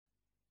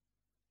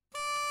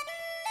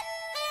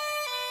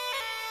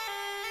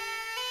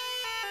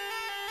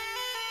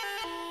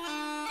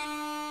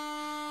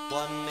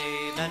One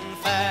evening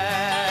fair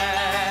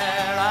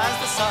as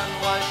the sun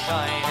was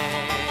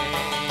shining,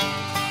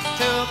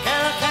 to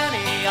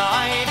Kilkenny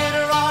I did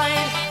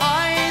ride.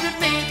 I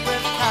did meet with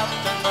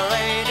Captain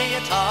Brady,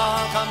 a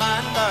tall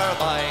commander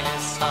by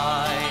his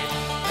side.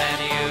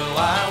 Then you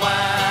are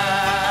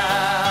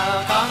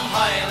welcome,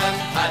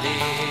 Highland Paddy.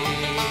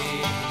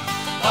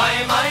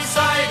 By my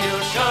side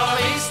you'll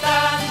surely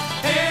stand,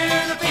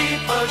 hear the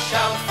people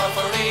shout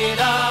for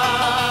freedom.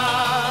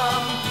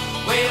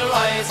 We'll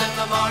rise in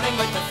the morning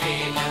with the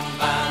feeling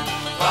band,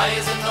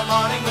 rise in the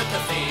morning with the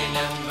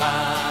feeling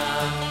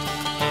band.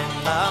 In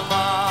the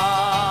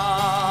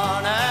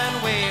morning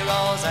we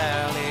rose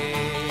early,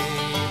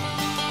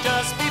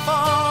 just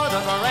before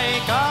the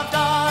break of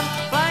dawn.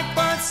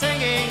 Blackbird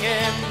singing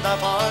in the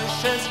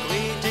bushes,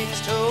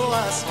 greetings to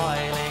a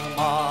smiling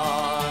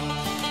morn.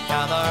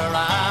 Gather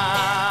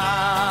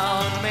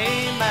round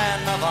me,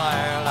 men of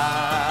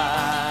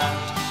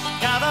Ireland,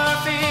 gather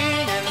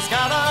feelings,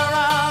 gather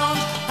round,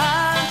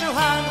 hand to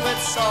hand with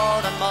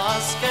sword and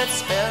musket,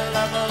 spill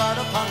the blood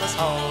upon this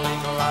holy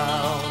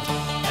ground.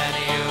 And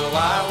you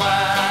are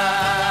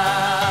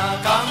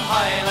welcome,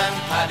 Highland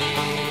Paddy.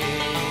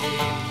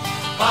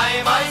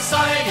 By my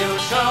side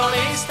you'll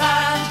surely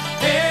stand,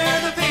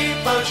 hear the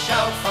people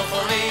shout for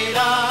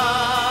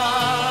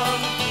freedom.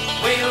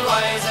 We'll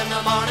rise in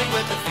the morning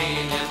with the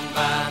feeling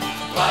band,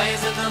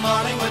 rise in the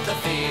morning with the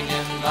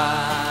feeling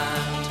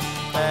band.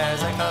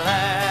 There's a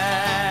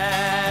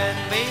glen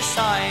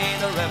beside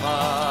the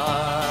river,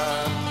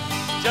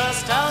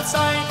 just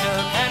outside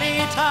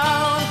Kilkenny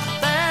town.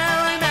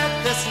 There I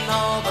met this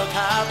noble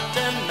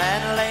captain,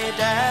 men lay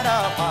dead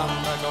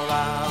upon the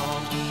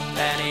ground.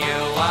 Then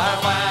you are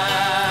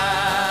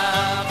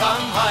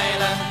welcome,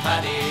 Highland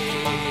Paddy.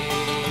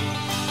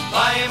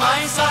 By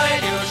my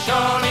side you'll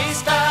surely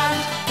stand,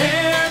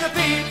 hear the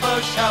people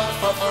shout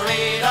for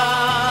freedom.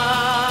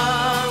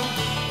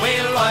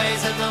 We'll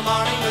rise in the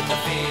morning with the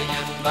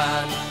Fenian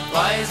band,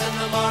 rise in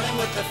the morning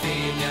with the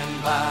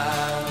Fenian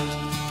band.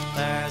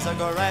 There's a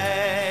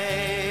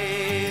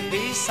grave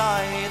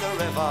beside the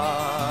river,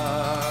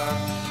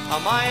 a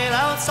mile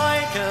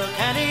outside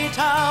Kilkenny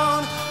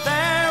town.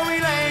 There we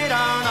laid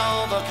our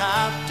noble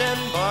captain,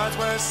 birds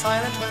were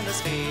silent when the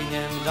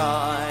Fenian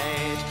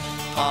died.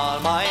 All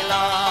my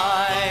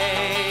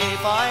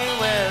life I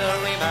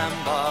will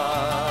remember,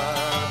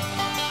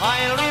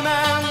 I'll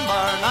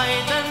remember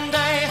night and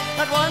day,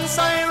 that once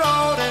I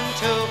rode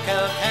into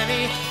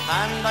Kilkenny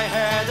and I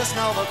heard this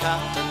noble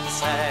captain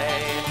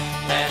say,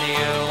 then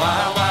you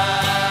are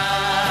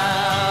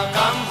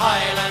welcome,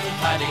 Highland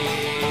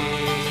Paddy.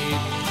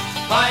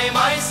 By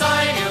my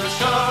side you'll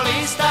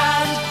surely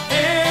stand,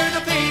 hear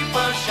the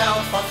people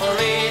shout for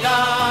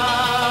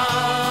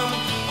freedom.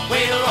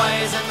 We'll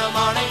rise in the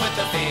morning with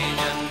the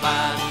Fenian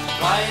band,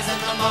 rise in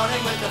the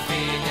morning with the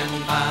Fenian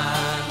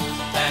band.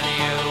 Then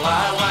you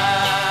are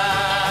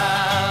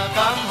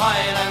welcome,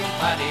 Highland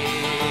Paddy.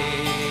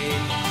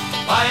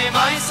 By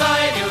my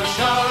side you'll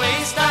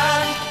surely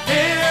stand,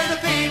 hear the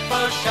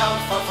people shout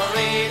for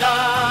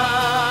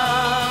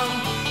freedom.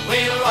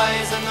 We'll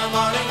rise in the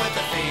morning with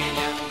the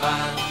Fenian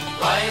band,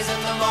 rise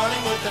in the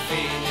morning with the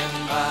Fenian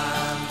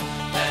band.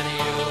 Then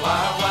you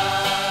are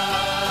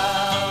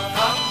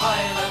welcome,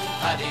 Highland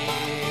Paddy.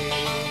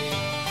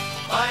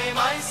 By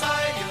my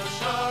side you'll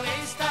surely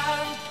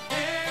stand,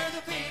 hear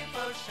the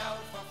people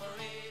shout for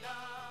freedom.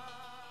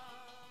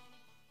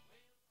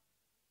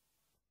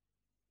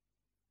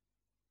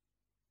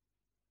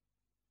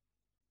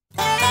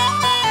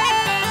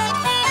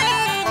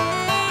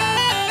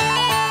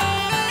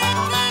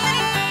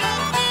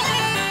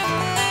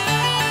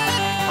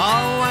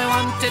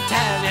 To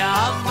tell you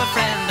of a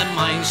friend of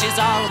mine, she's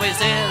always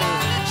ill.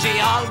 She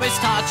always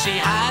thought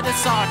she had a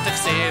sort of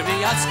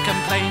serious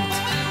complaint.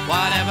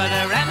 Whatever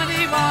the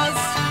remedy was,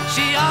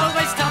 she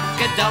always took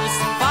a dose.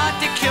 But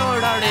to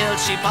cure her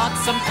ill, she bought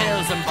some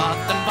pills and bought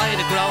them by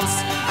the gross.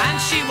 And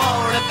she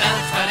wore a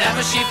belt whenever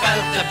she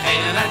felt the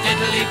pain in her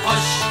diddly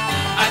push.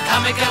 A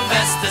comical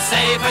vest to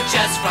save her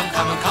chest from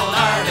common cold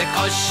or the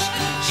cush.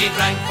 She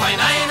drank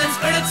quinine and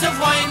spirits of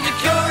wine to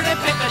cure the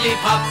pippity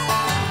pop,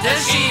 till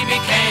she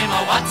became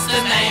a what's the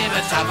name,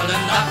 a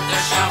travelling doctor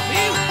shop.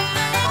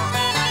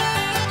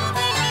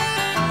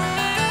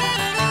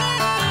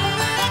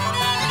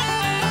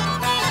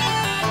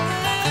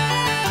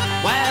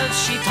 Well,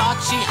 she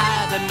thought she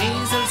had the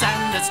measles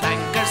and the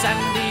stankers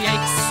and the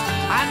aches,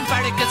 and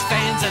varicose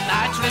veins and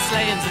arteries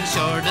lanes, and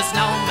sure there's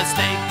no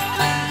mistake.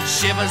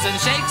 Shivers and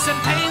shakes and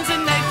pains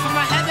and ache from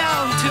her head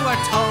down to her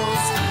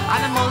toes,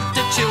 and a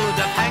multitude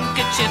of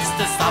handkerchiefs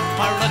to stop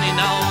her runny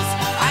nose.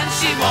 And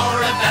she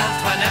wore a belt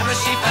whenever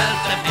she felt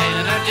the pain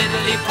in her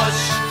diddly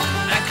push,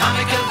 a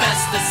comical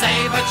vest to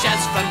save her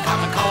chest from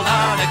common cold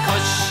or the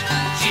cush.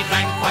 She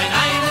drank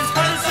quinine and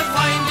spirits of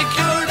wine to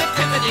cure the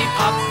pippity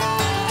pop,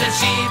 till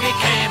she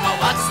became a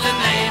what's the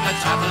name, a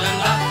travelling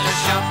doctor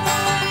shop.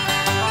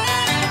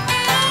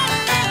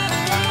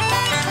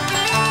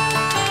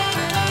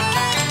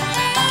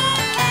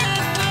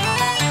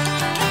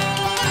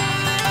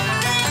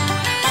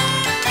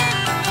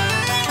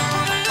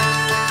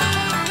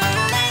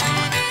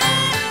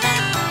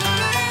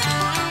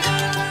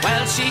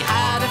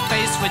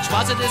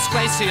 was a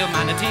disgrace to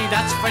humanity,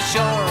 that's for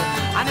sure.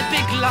 And a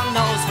big long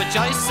nose, which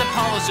I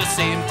suppose just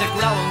seemed to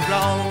grow and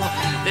grow.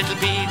 Little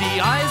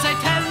beady eyes, I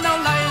tell no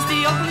lies,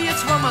 the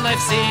ugliest woman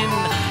I've seen.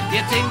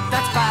 You think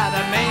that's bad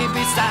or maybe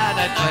sad,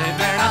 I'd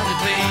bear on the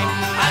dream.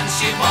 And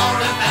she wore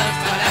a belt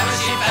whenever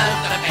she felt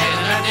the pain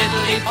in her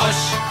diddly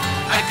push.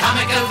 A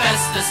comical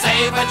vest to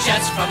save her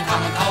chest from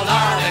common cold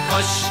or the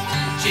cush.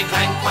 She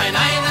drank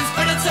quinine and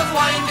spirits of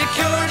wine to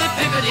cure the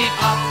pippity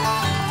pop,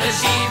 till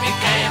she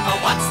became a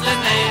what's the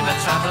name, a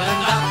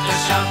travelling doctor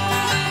shop.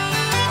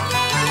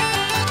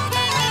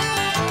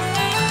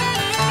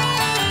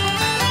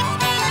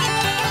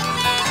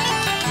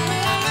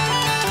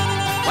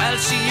 Well,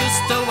 she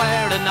used to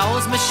wear a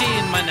nose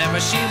machine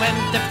whenever she went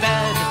to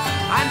bed,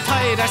 and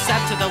tied herself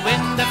to the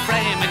window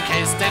frame in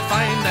case they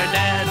find her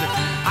dead.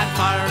 And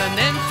for an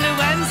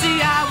influenza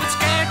would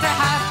scare her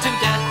half to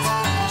death,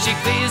 she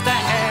greased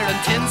her hair and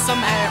tinned some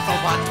hair for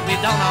what we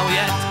don't know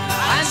yet.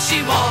 And she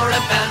wore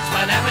a belt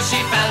whenever she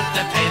felt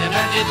the pain in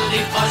her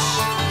diddly push.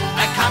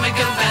 A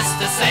comical vest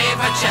to save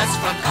her chest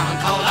from common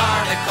cold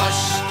or the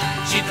cush.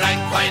 She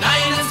drank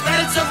quinine and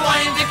spirits of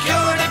wine to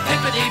cure the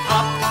pippity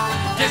pop,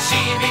 till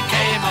she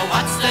became a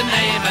what's the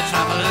name, a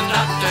travelling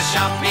doctor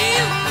shop.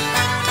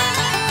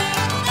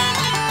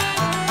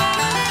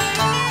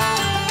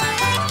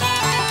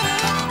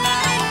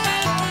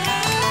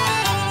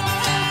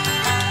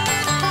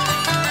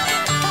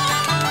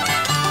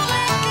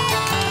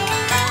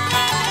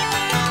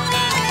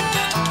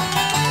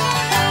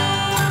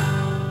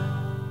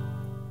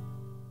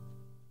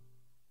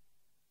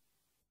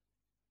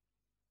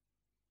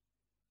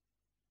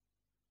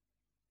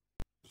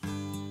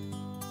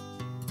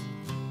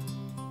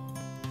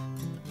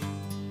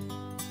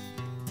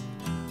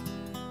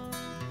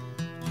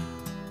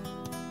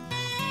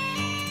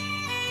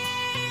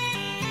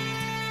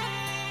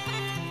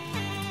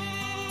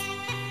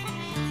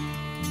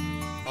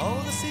 Oh,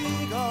 the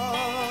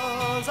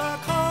seagulls are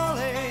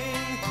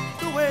calling,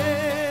 the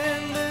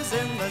wind is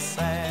in the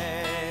sail,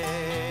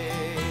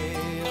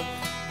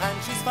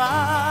 and she's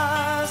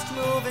fast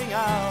moving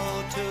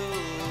out to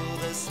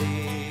the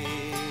sea,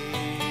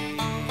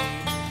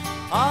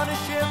 on a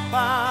ship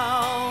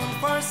bound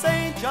for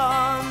St.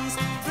 John's,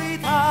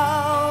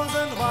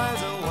 3,000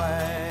 miles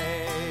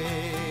away.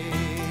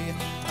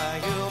 A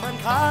human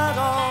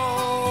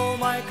cargo,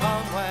 my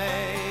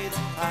comrades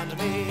and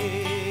me.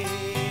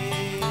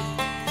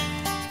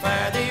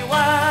 Fare thee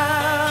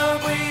well,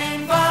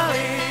 green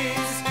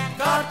valleys,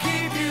 God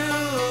keep you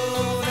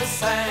the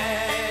same.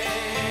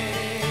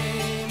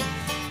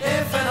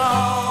 If in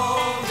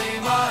only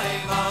my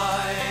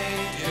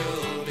mind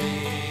you'll be,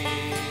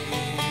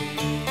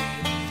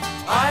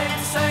 I'm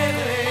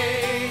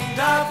sailing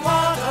dark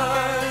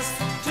waters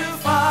to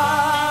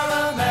far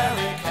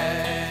America.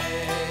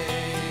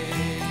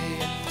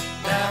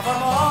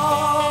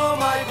 Nevermore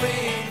my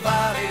green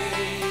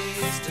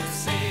valleys to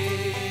see.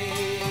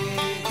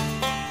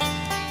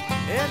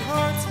 It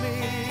hurts me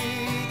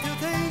to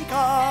think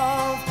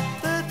of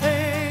the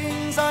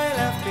things I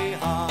left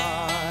behind,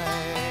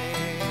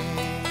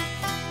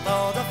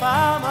 though the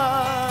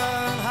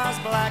famine has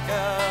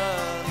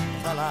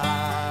blackened the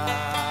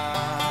land.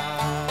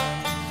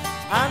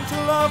 And to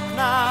look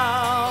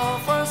now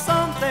for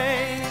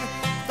something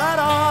that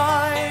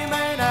I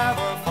may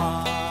never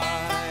find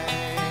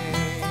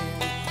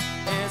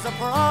is a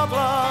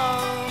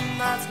problem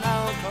that's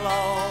now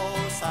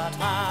close at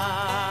hand.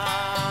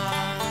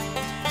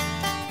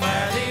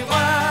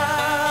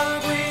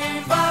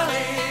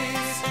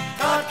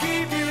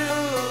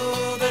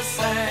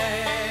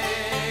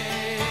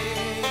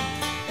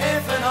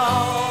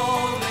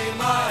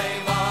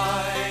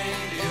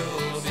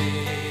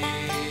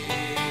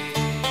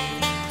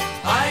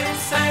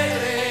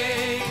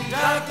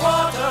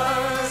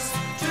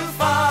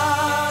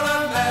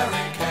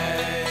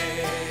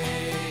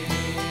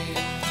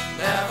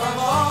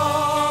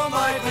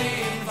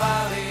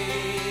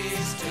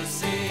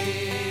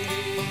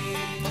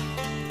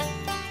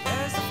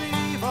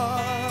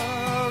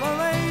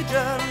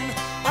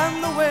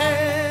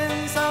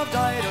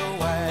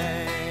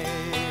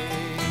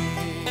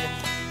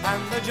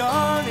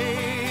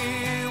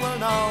 Journey will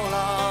no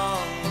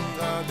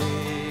longer be,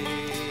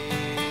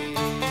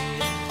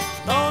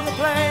 though the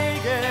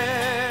plague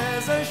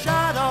is a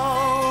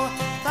shadow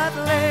that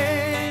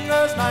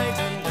lingers night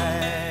and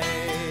day.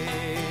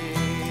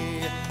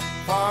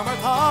 Former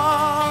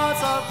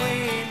thoughts of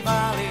green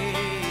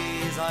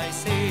valleys I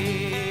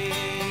see.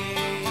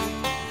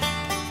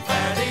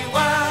 Fare thee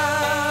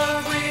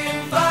well, green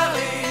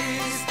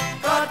valleys,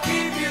 God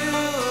keep you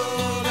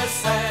the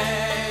same.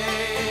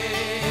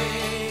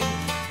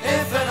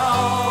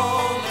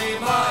 Only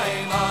my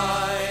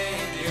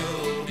mind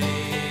you'll be.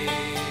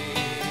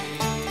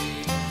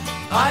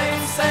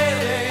 I'm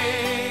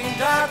sailing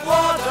dark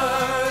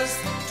waters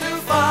to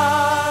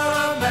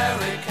far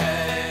America.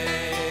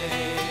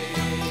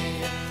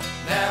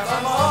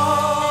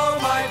 Nevermore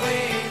my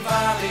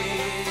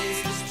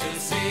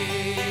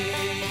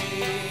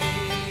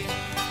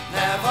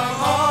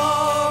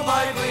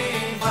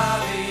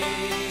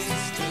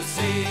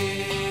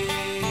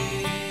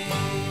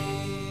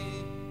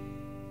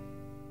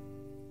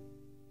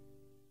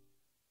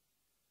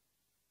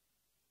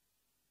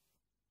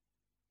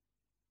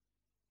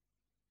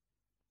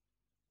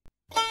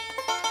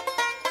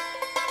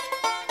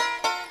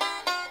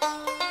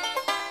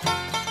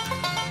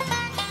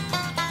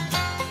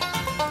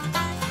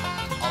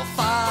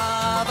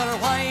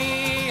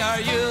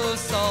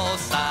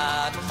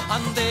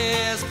on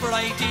this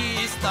bright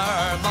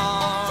Easter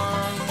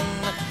morn,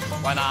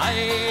 when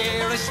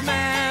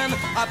Irishmen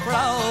are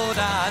proud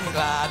and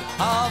glad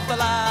of the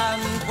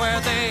land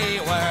where they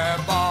were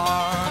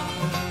born.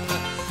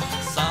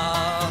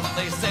 Some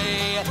they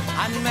say,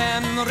 and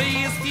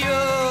memories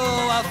few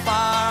of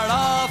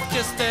far-off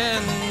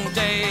distant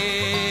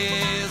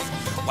days,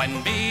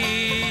 when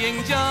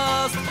being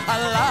just a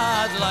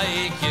lad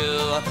like you,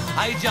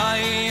 I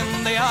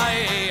joined the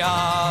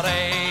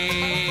IRA.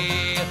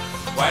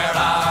 Where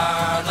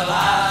are the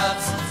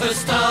lads who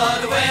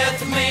stood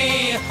with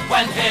me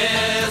when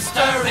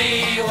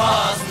history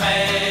was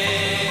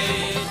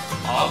made?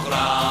 Oh,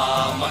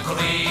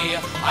 Grammacree,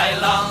 I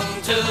long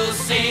to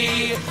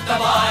see the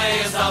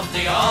boys of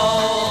the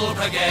Old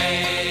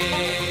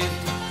Brigade.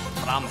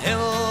 From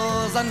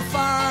hills and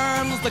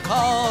farms the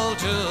call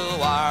to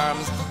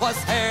arms was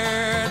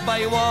heard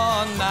by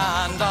one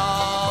and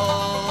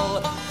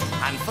all,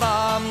 and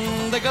from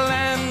the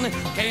glen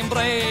came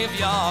brave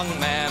young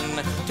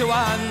men to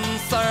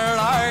answer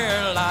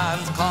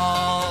Ireland's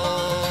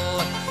call.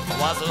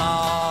 'Twas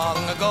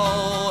long ago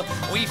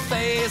we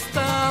faced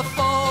the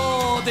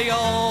foe, the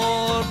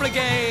Old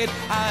Brigade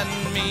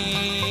and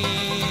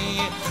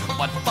me,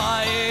 but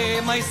by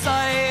my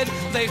side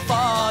they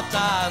fought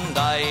and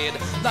died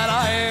that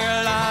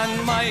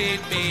Ireland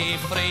might be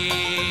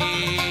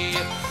free.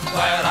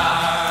 Where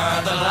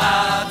are the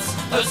lads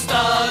who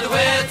stood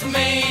with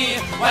me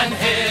when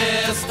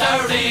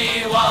history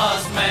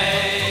was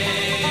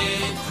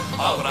made?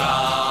 Oh,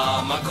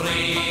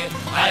 Grammacree,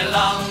 I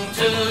long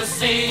to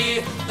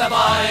see the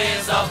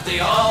boys of the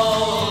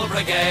Old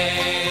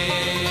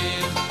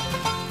Brigade.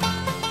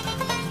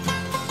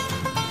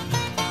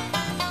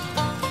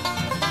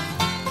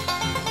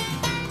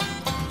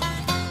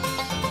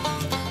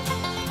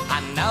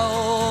 And now,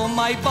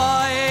 my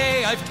boy,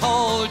 I've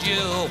told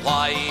you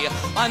why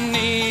on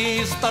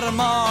Easter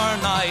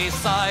morn I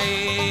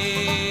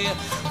sigh,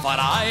 for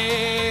I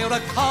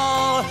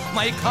recall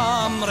my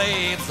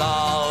comrades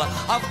all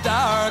of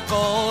dark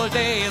old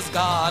days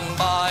gone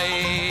by.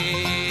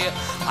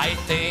 I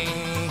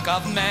think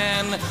of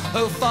men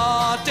who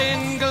fought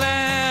in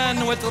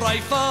glen with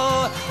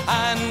rifle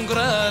and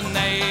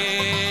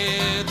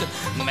grenade.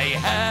 May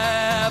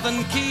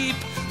heaven keep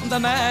the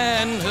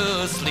men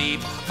who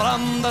sleep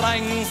from the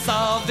ranks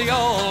of the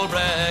Old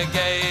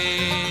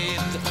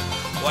Brigade.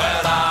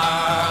 Where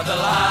are the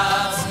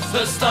lads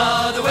who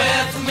stood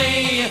with me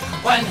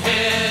when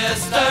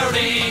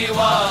history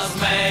was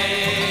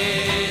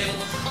made?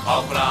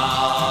 Oh,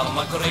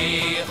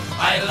 Grammacree,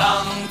 I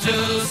long to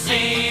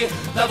see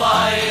the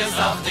boys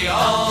of the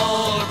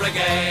Old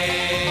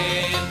Brigade.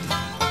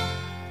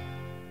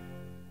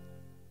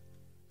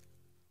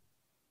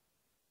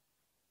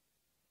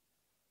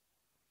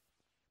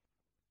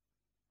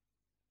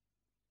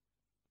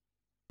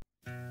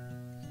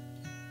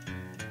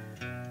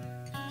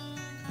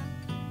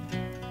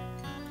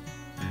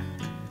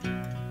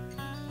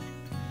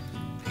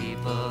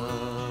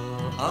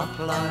 Of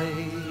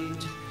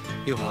light,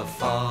 you have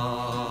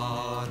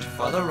fought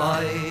for the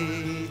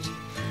right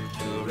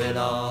to rid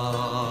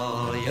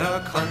all your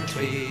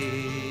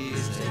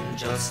country's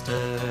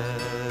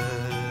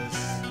injustice.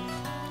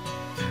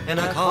 In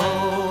a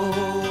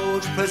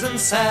cold prison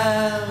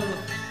cell,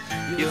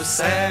 you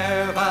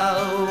serve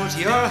out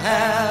your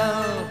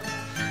hell,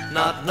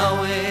 not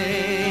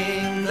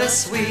knowing the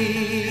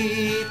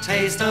sweet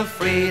taste of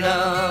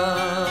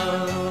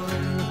freedom.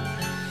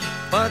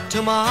 But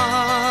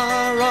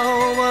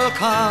tomorrow will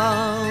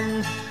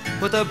come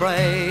with the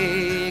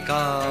break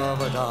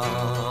of a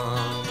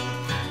dawn,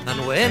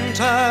 and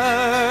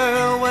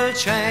winter will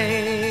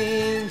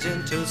change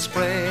into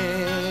spring.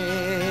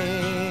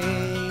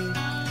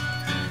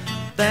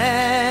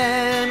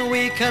 Then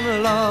we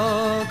can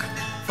look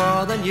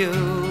for the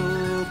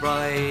new,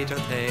 brighter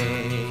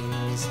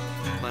things,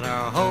 when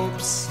our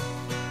hopes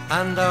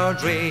and our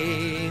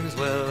dreams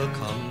will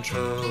come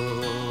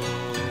true.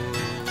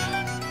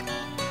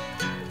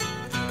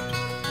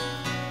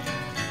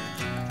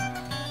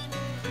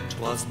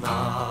 'Twas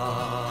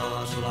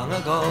not long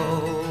ago,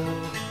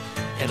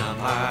 in a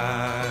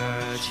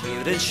march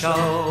you did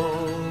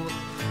show,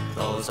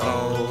 those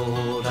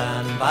old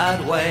and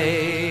bad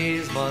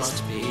ways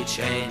must be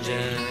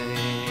changing.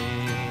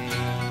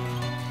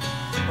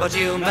 But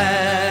you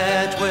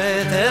met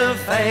with ill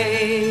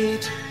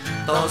fate,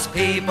 those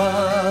people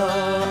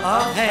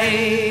of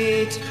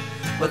hate,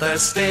 with their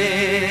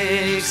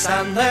sticks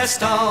and their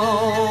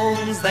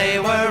stones they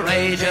were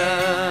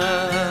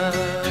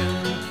raging.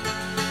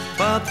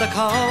 But the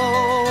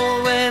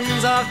cold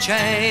winds of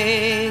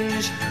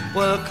change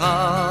will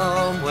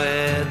come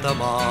with the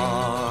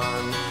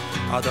morn,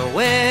 or the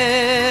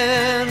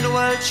wind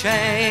will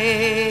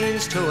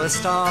change to a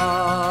storm.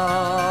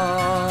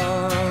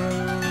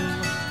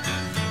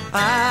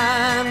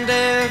 And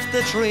if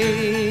the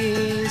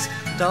trees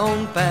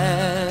don't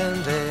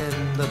bend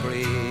in the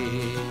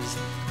breeze,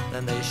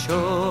 then they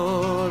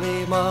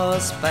surely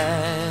must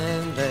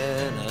bend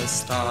in a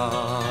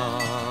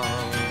storm.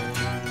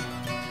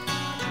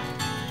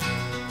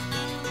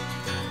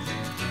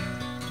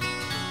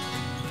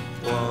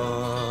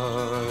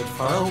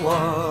 a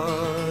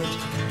word,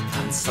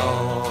 and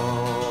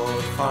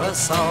sword for a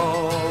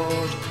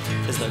sword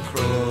is the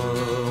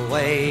cruel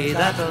way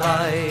that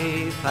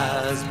life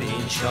has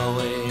been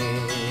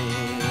showing.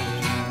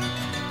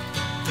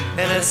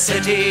 In a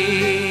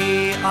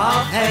city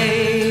of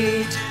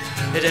hate,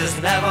 it is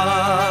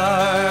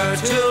never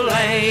too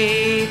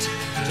late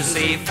to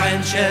see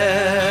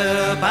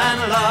friendship and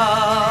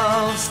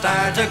love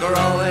start to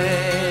growing.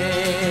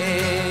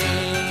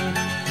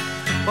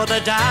 But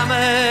the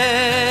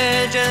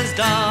damage is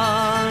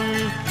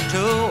done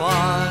to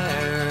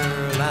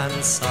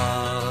Ireland's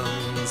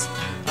sons.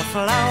 A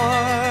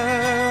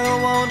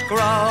flower won't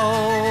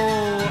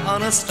grow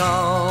on a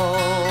stone,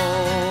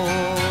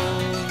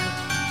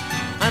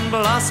 and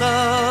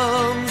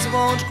blossoms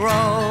won't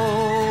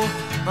grow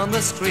on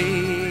the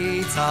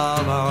streets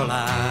of our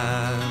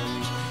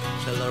land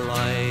till the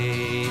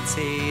right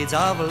seeds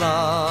of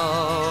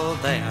love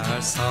they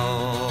are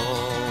sown.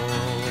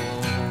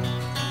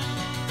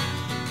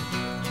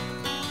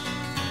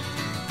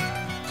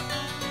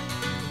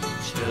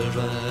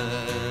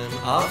 Children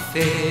of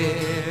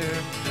fear,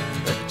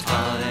 the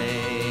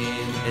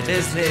time it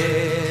is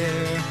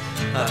near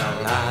that our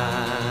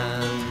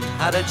land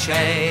had a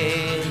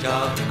change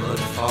of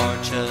good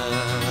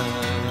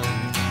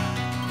fortune.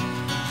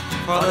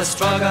 For the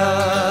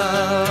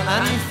struggle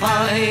and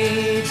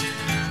fight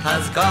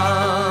has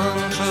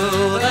gone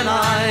through the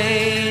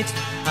night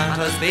and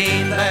has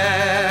been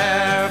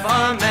there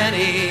for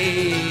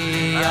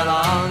many a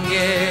long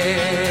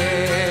year.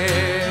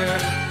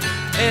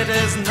 It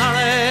is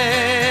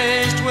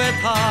nourished with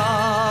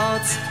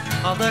thoughts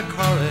of the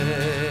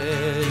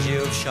courage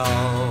you've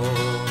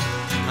shown,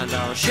 and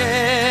our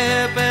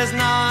ship is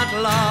not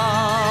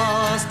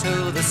lost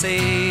to the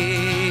sea.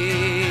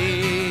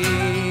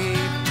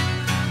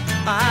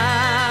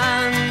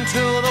 And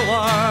to the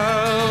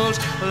world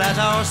let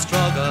our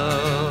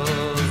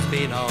struggles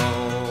be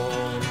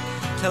known,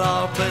 till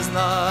our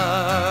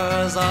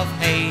prisoners of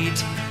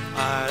hate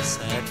are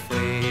set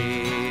free.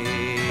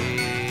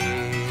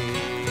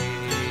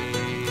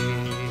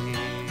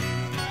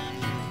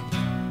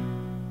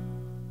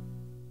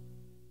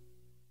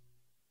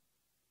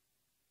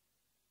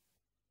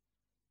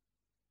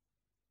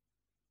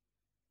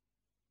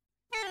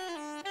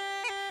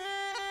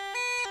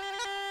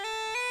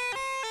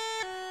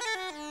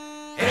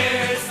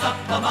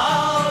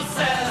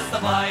 Says the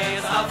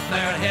boys of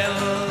their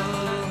hill.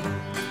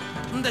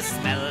 The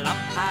smell of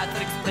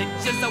Patrick's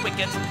bridge is the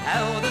wicked,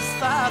 how does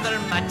Father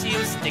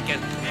Matthew stick it?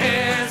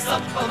 Here's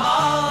up a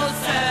mall,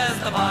 says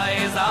the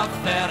boys of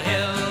their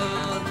hill.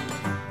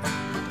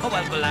 Oh,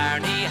 well,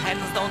 Blarney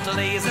hens don't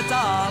lays at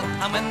all,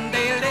 and when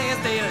they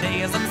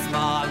lays them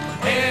small.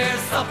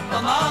 Here's up a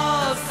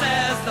mall,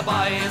 says the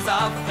boys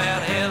of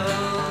their hill.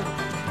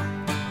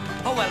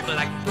 Oh, well,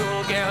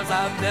 Blackbird girls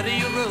are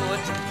very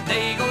rude,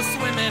 they go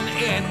swimming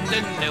in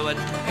the Newitt.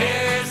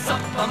 Here's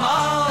up a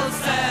mall,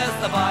 says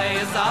the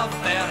boys of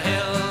their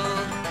hill.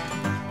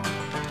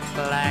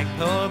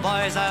 Blackpool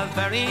boys are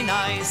very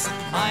nice,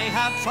 I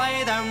have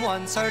tried them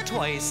once or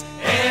twice.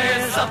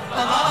 Here's up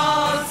a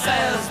mall,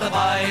 says the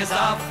boys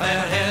of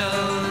their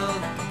hill.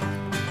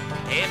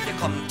 If you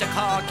come to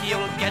Cork,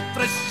 you'll get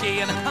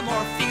Brasheen, a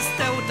Murphy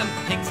stout and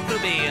pig's blue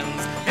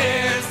beans.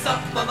 Here's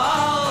up a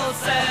mall,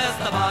 says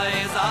the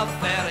boys of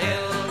their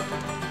hill.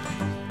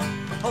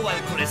 Oh,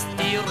 well,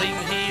 Christy Ring,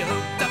 he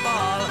hooped the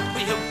ball,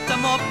 we hooped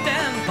them up,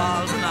 then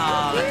balls and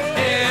all.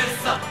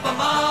 Here's up a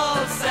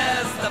mall,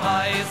 says the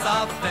boys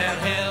of their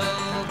hill.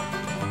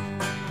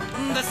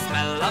 The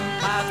smell of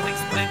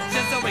Patrick's bridge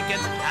is a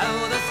wicked, how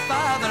does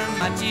Father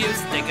Matthew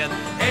stick it?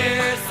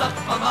 Here's up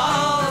a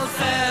mall,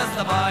 says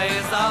the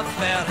boys of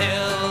their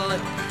hill.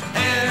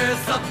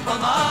 Here's up a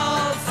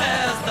mall,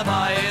 says the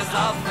boys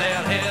of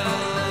their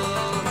hill.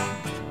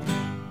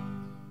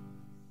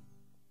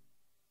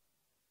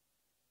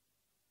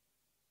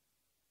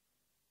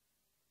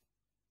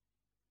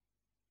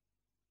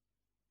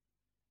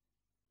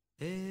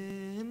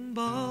 In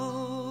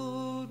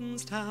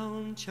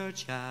Bodenstown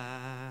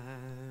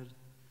Chuchyard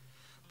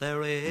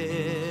there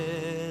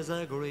is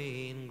a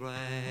green grave,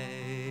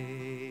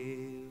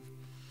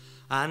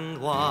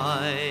 and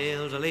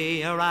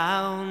wildly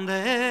around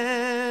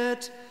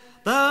it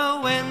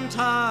the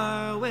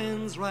winter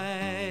winds rave.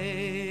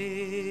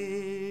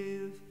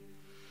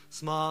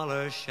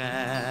 Smaller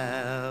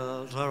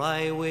shelter,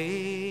 I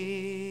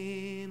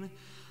ween,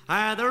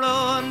 are the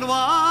ruined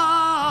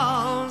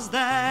walls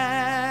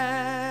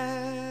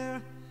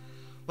there,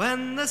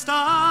 when the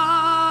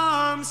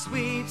storm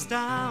sweeps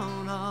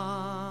down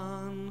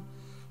on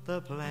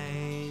the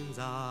plains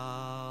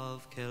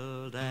of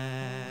Kildare.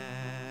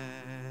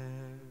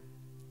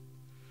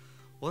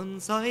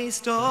 Once I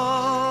stood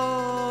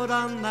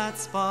on that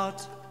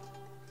spot,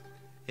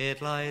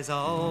 it lies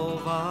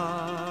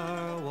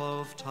over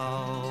Wolfe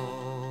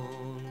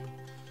town,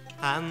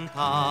 and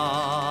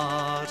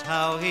thought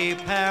how he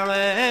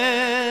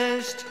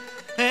perished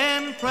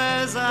in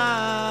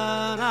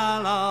prison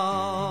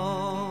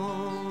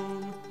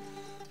alone,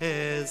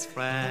 his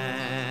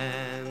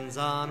friends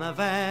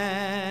unavenged,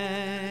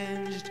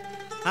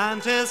 and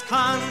and his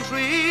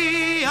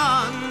country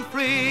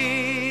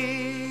unfree.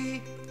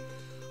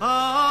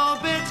 Oh,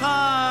 bitter,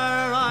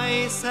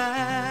 I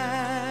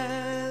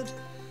said,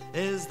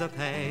 is the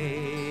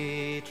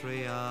patriot's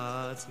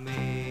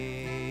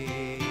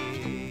me.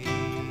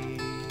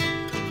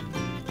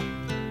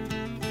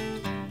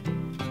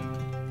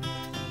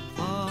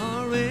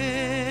 For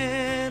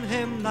in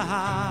him the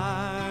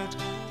heart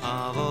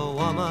of a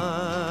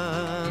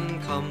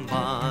woman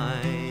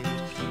combined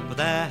with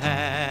a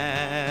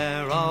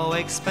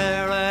heroic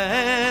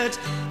spirit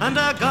and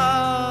a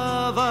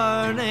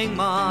governing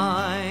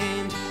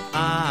mind,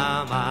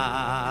 a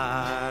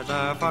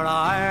martyr for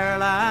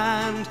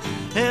Ireland.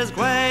 His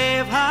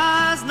grave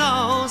has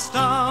no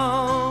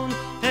stone,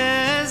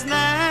 his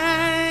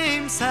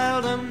name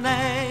seldom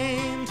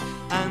named,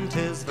 and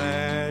his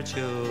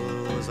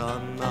virtues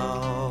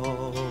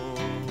unknown.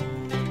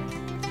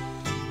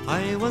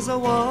 I was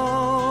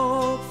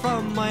awoke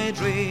from my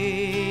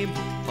dream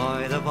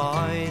by the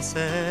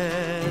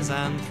voices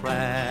and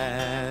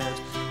thread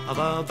of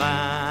a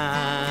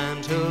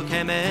band who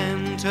came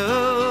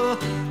into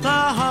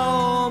the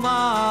home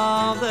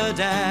of the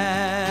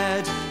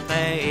dead.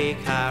 They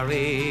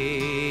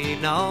carried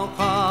no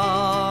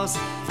cross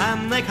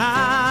and they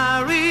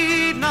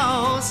carried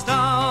no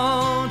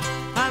stone,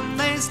 and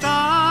they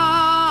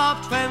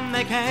stopped when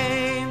they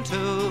came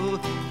to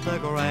the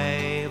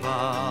grave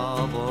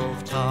of Wolfe.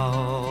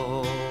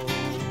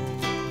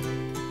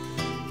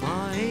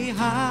 My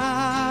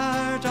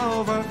heart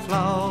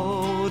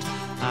overflowed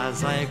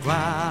as I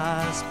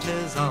grasped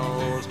his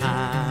old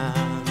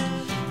hand.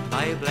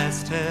 I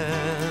blessed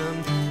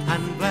him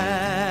and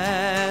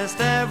blessed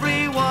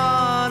every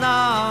one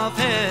of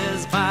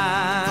his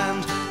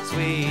band.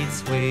 Sweet,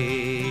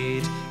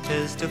 sweet,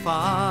 'tis to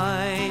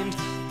find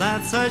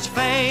that such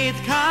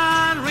faith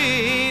can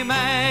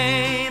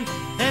remain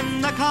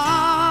in the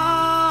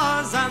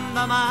cause and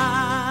the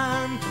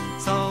man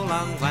so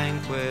long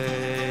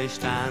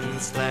vanquished and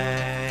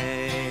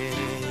slain.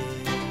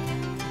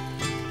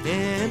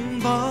 In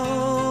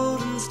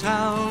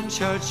Bodenstown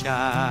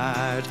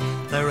Chuchyard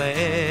there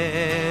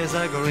is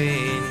a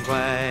green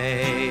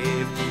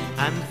grave,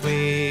 and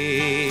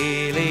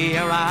freely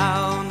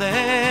around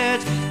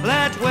it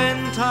let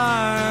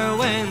winter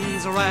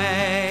winds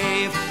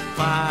rave.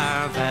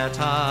 Far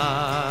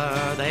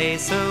better they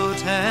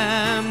suit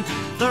him,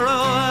 the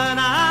ruin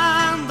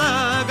and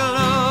the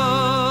gloom,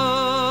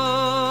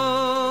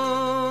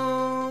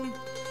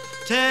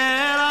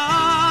 till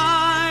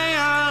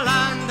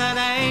Ireland a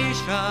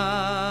nation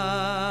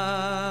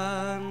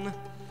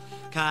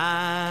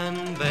can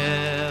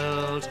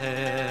build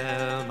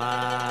him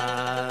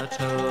a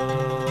tomb.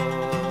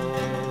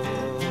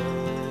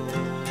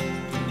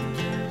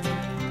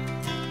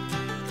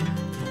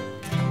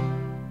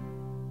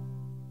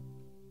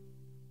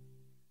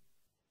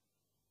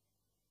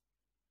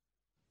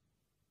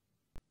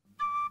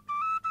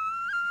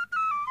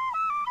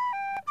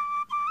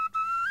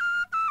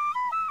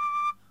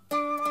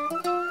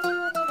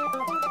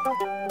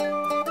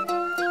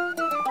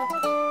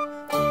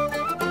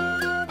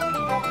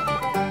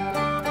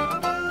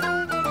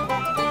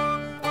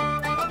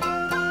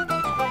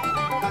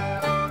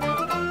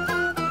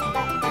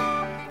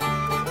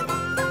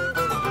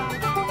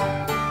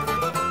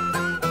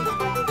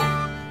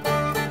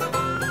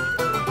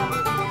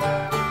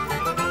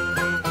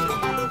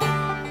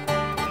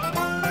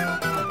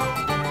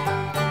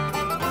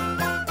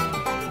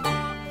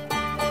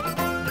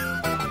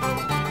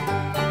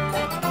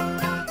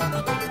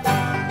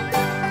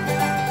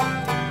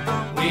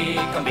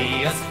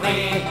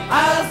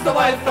 As the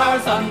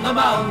wildflowers on the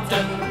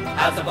mountain,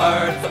 as the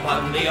birds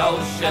upon the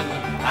ocean,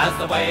 as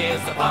the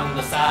waves upon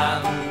the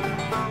sand.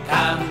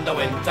 Can the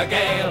winter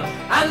gale,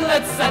 and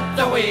let's set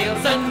the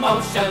wheels in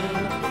motion.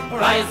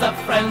 Rise up,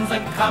 friends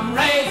and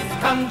comrades,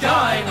 come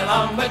join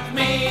along with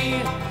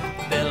me.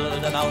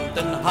 Build a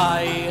mountain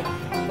high,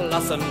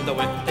 blossomed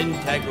with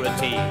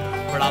integrity.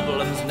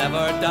 Problems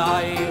never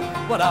die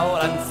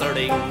without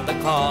answering the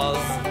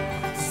cause.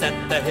 Set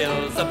the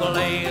hills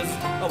ablaze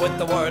with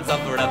the words of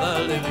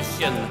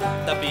revolution.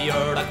 The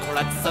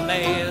bureaucrats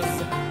amaze,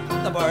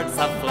 the birds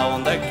have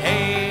flown their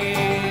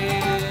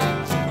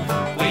cage.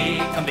 We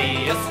can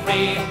be as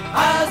free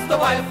as the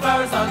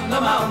wildflowers on the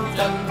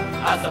mountain,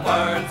 as the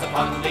birds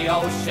upon the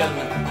ocean,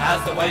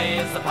 as the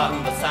waves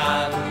upon the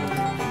sand.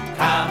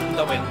 Calm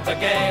the winter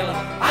gale,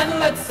 and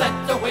let's set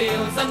the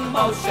wheels in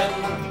motion.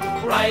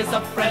 Rise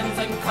up, friends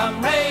and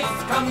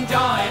comrades, come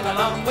join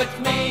along with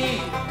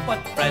me.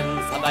 But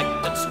friends have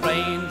acted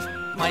strange,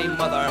 my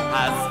mother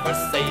has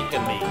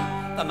forsaken me.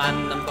 The man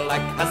in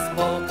black has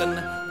spoken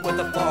with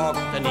a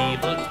forked and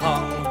evil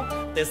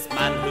tongue. This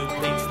man who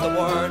preached the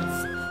words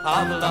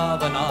of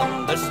love and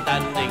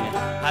understanding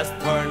has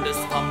turned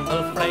his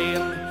humble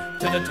frame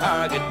to the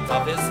target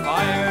of his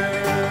fire.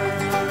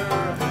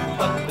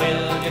 But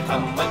will you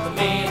come with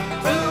me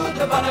through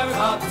the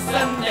buttercups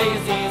and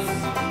daisies,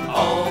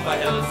 over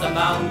hills and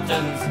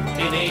mountains,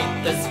 beneath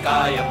the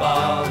sky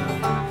above?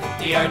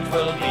 The earth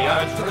will be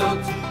our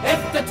truth,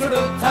 if the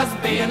truth has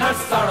been our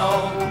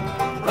sorrow.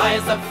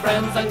 Rise up,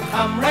 friends and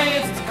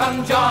comrades,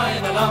 come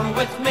join along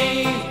with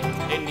me.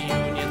 In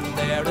union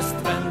there is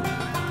strength,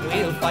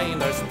 we'll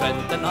find our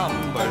strength in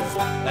numbers.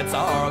 Let's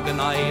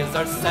organize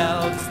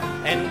ourselves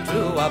into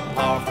a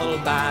powerful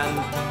band.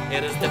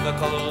 It is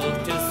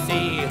difficult to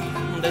see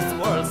this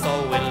world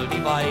so well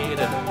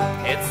divided.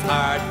 It's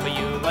hard for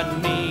you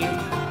and me,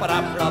 but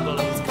our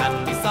problems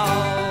can be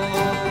solved.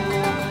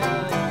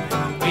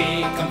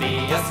 We can be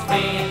as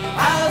free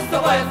as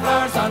the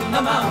wildflowers on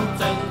the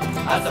mountain,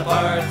 as the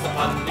birds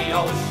upon the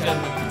ocean,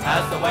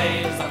 as the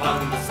waves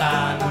upon the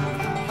sand.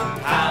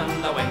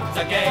 And the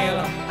winter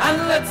gale,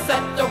 and let's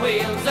set the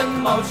wheels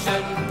in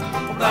motion.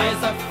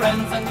 Rise up,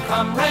 friends and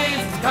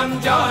comrades,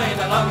 come join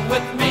along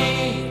with me.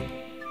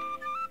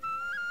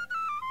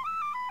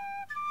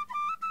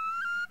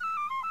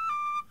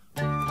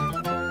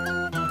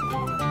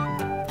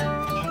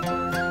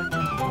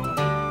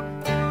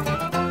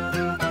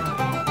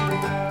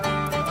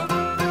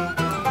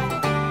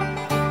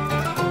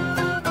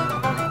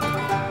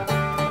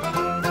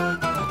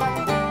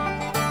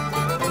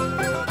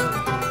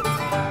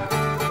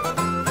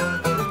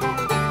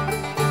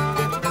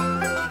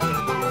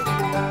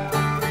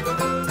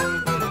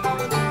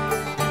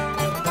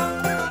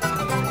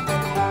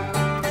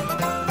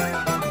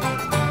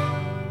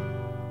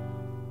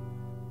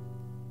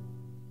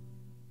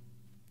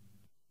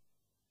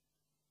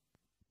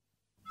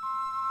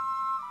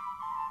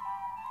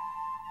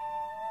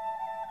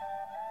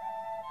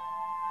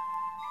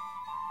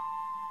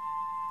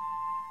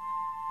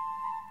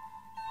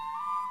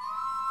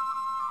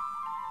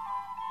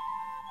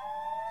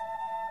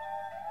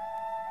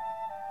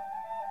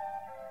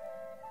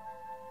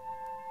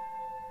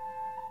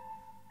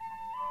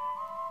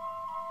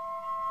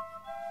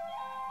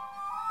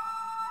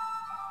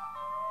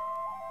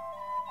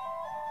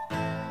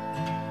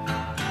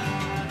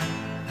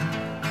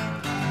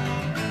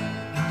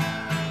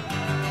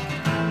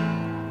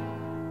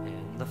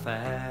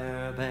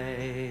 Fair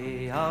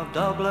bay of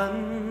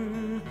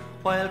Dublin,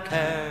 while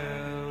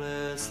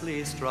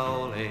carelessly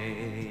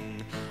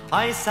strolling,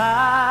 I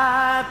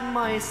sat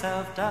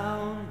myself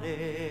down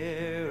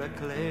near a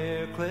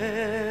clear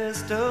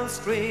crystal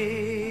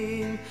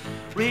stream,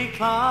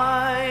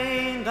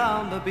 reclined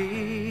on the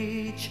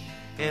beach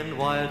in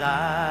wild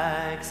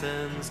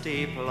accents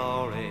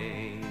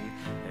deploring,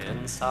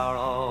 in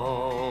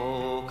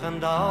sorrow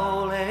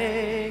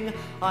condoling,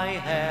 I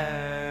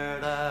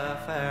heard a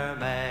fair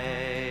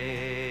maid.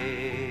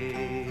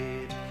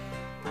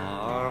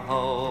 Our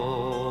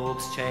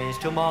hopes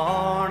changed to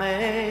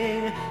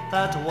mourning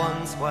that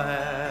once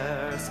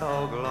were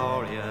so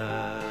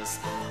glorious.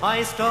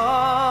 I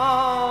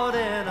stood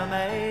in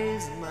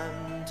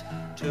amazement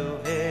to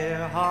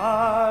hear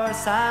her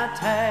sad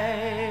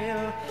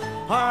tale.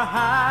 Her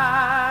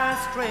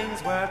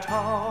heartstrings were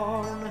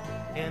torn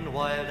in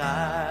wild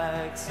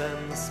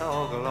accents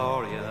so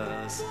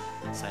glorious,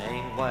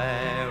 saying,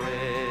 where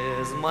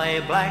is my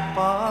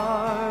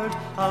blackbird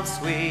of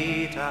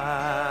sweet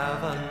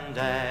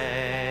Avondale?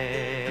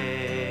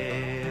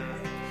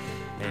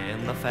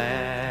 In the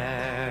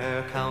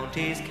fair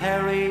counties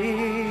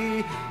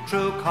Kerry,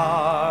 through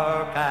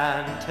Cork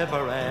and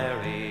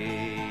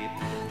Tipperary,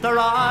 the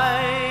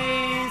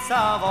rise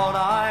of old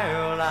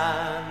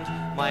Ireland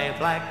my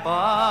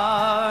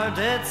blackbird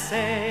did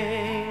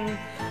sing.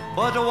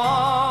 But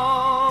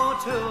woe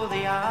to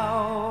the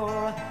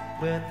hour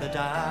with the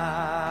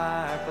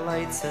dark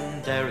lights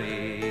in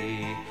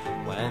Derry,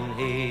 when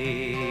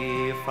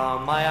he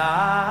from my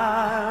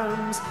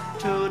arms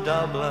to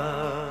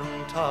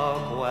Dublin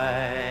took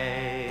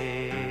way.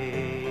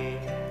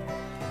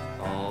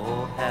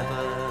 Oh,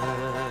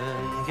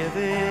 heaven, give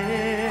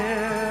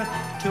ear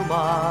to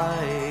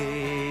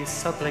my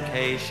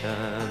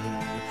supplication,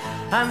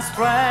 and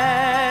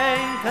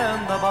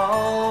strengthen the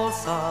bold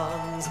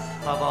sons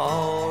of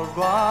old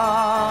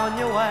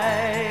Granuaile,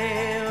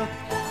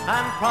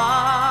 and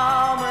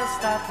promise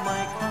that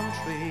my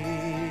country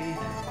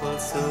will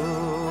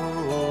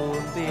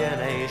soon be a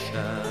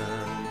nation,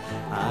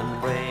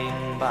 and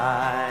bring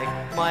back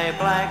my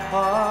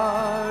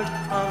blackbird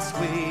of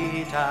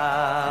sweet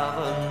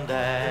Avondale.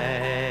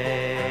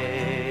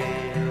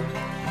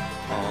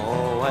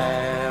 Oh,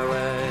 where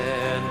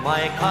in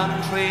my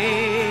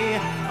country,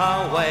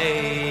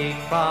 awake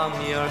from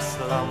your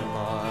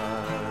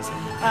slumbers,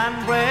 and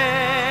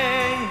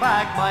bring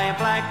back my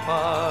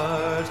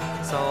blackbird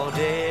so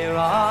dear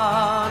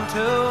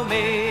unto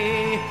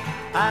me,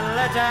 and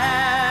let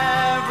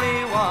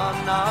everyone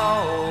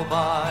know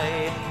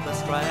by the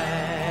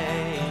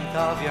strength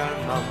of your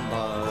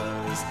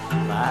numbers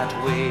that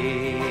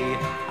we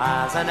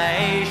as a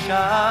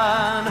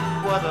nation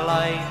would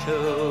like to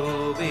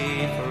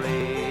be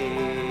free.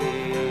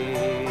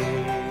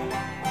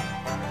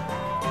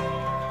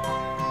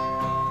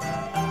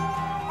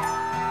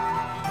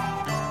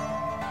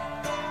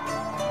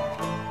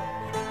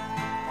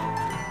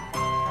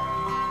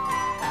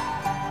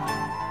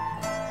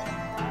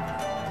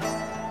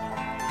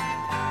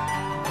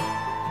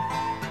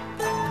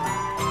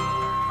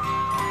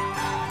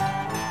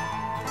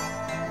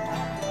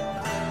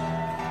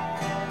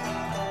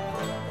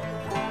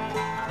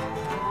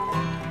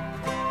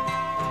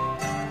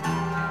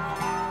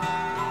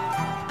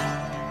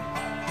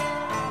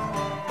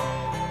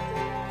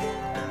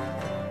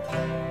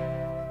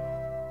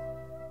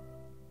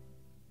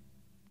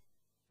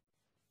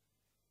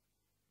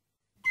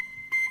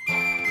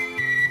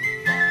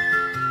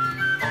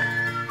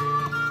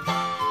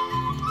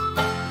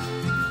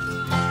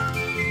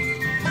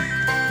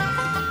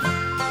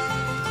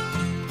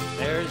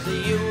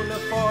 There's a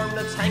uniform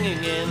that's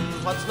hanging in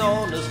what's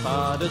known as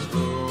father's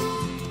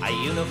room. A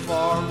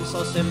uniform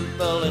so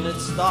simple in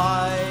its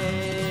style.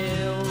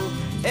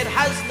 It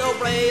has no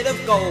braid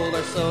of gold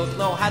or silk,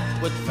 no hat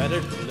with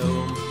feathered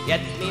plume.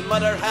 Yet me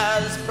mother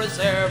has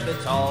preserved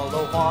it all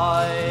the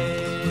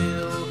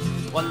while.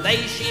 One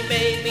day she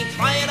made me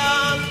try it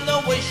on,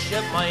 a wish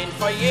of mine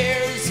for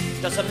years.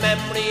 Just a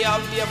memory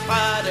of your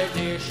father,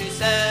 dear, she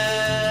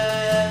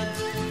said.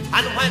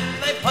 And when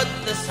I put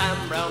the Sam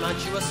Brown on,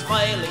 she was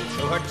smiling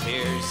through her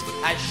tears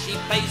as she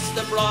placed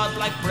the broad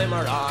black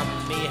brimmer on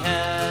me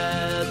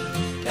head.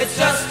 It's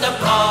just a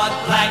broad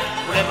black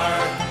brimmer,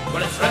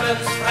 with its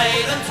ribbons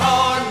frayed and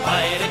torn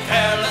by the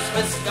careless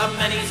whisk of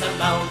many's a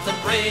mountain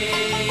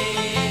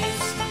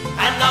breeze.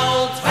 An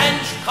old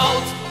trench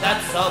coat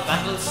that's so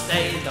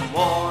battle-stained and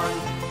worn,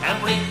 and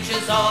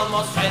breeches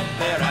almost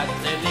threadbare at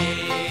the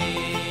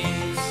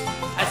knees.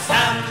 A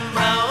Sam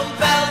Brown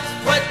belt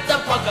with the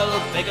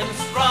buckle big and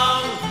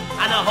strong,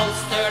 and a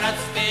holster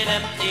that's been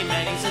empty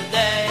many's a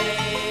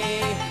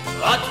day.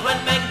 But when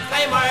men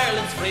claim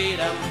Ireland's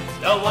freedom,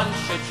 no one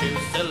should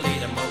choose to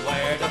lead them or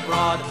wear the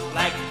broad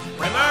black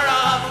brimmer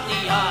of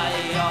the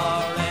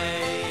IRA.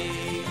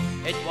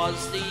 It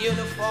was the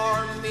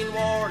uniform been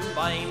worn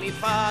by me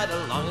father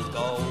long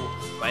ago,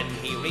 when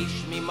he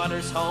reached me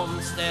mother's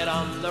homestead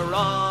on the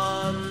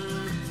run.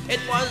 It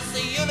was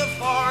the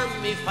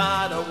uniform me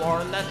father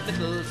wore in that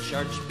little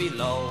church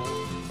below,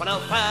 when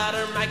our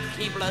Father Mac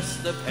he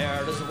blessed the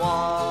pair as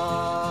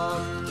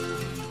one.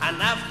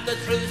 And after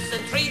truce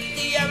and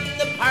treaty and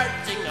the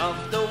parting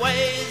of the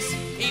ways,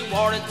 he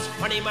wore it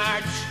when he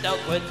marched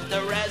out with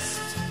the rest.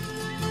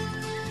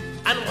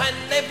 And when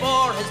they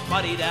bore his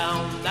body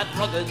down that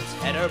rugged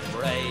heather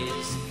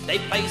braes, they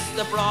placed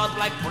the broad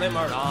black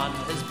brimmer on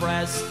his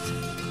breast.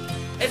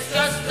 It's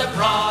just a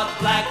broad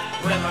black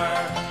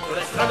brimmer, with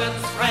its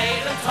ribbons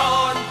frayed and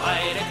torn by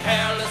the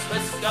careless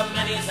whisk of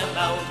many's a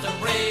mountain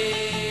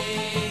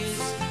breeze.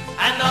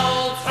 An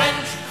old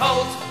trench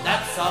coat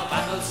that's all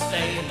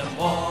battle-stained and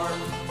worn,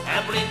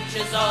 and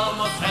breeches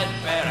almost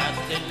threadbare at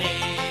the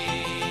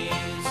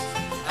knees.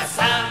 A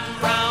Sam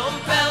Brown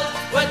belt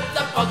with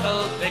the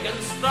buckle big and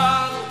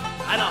strong,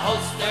 and a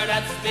holster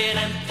that's been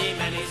empty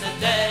many's a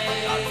day.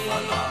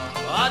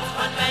 But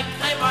when men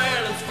claim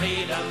Ireland's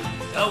freedom,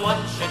 no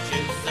one should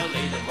choose to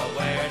lead them or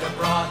wear the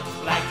broad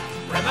black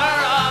brimmer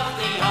of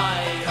the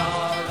IRA.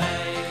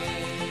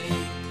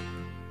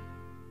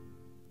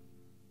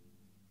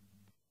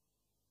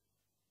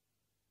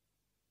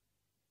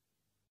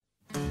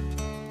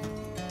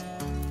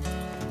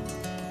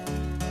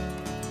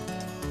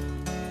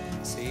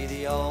 See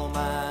the old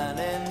man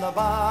in the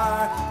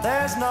bar,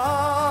 there's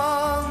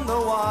none the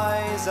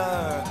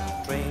wiser,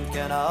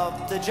 drinking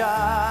up the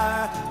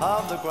jar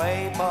of the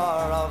grape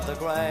or of the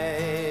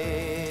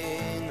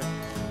grain.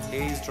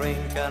 He's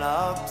drinking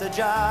up the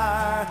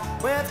jar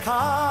with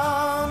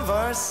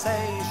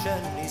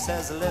conversation. He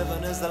says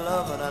living is the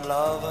loving and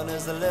loving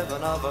is the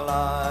living of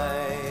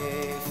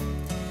life.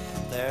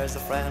 There's a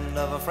friend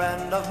of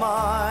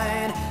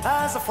mine,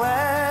 as a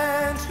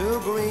friend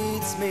who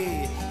greets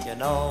me. You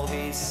know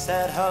he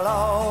said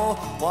hello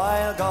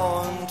while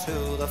going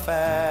to the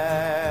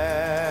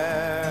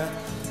fair.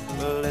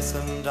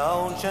 Listen,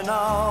 don't you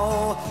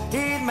know,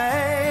 he'd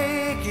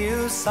make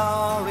you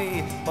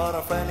sorry, but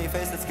a friendly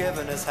face that's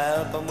given is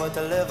helping with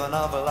the living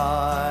of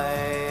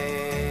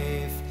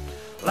life.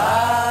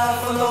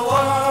 Laugh and the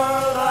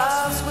world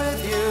laughs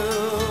with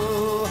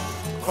you,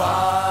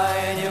 cry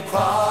and you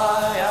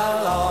cry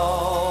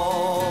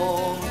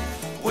alone.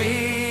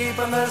 Weep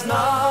and there's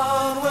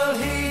none will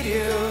heed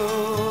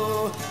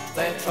you,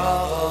 they've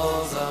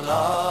troubles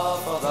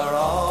enough of their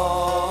own.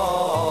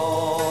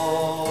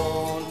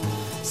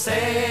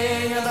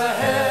 Sing and the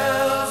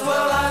hills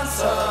will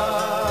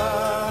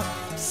answer,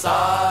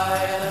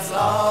 sigh and it's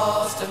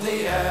lost in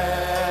the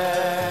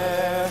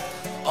air.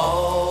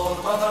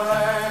 Old Mother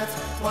Earth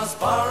must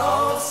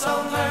borrow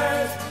some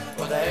mirth,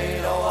 but they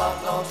don't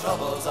want no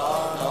troubles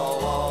or no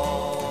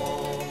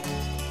woe.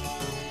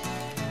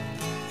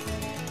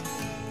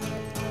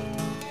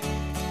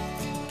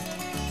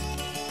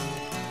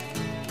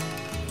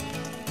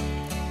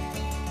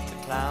 The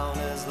clown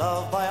is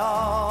loved by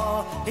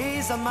all,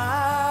 he's a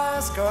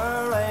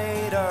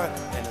masquerader.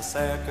 In a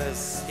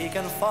circus he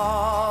can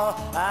fall,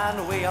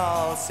 and we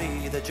all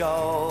see the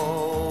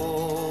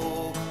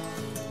joke.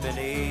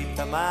 Beneath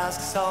the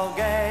mask so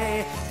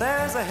gay,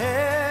 there's a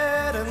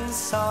hidden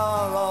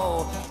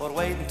sorrow. But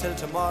wait until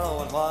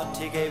tomorrow, and what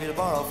he gave you to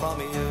borrow from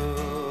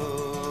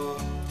you.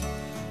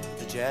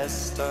 The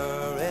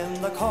jester in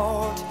the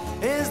court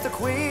is the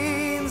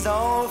Queen's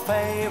old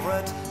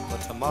favourite, but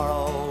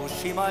tomorrow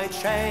she might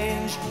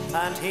change,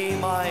 and he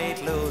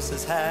might lose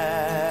his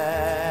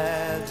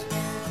head.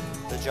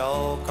 The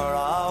joker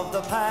of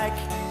the pack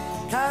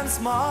can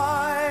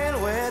smile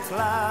with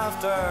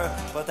laughter,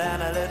 but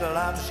then a little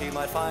after she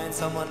might find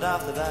someone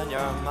dafter than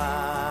your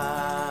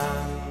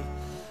man.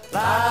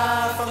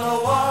 Laugh and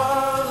the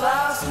world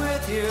laughs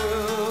with you,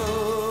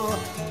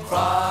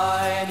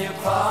 cry and you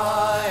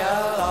cry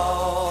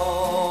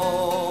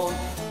alone.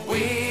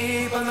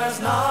 Weep and as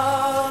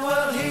none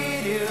will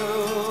heed you.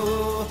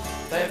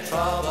 They've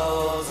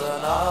troubles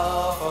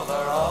enough of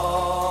their own.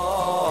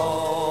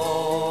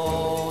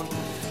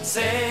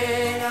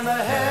 Sing and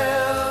the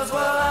hills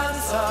will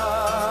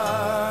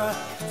answer,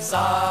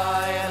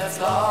 sigh and it's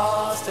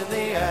lost in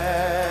the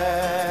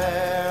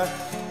air.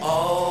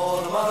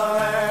 Old Mother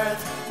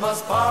Earth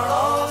must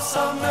borrow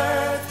some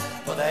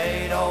mirth, but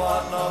they don't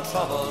want no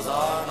troubles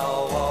or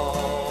no woe.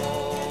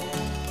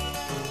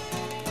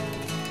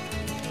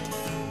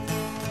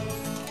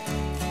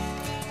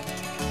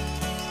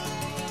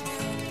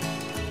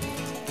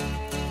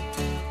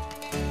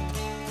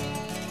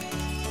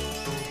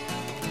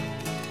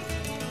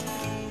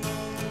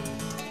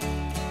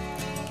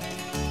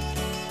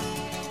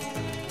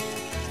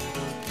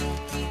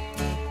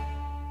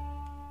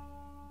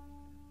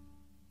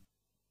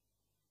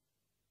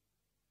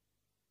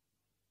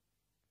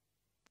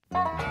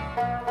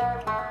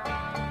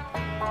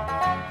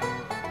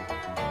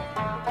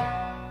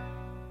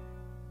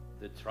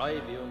 The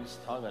tribune's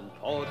tongue and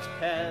poet's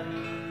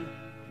pen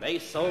may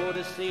sow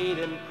the seed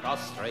in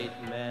prostrate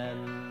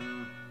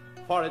men,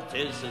 for it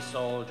is the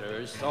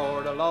soldier's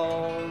sword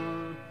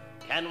alone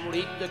can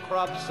reap the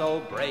crop so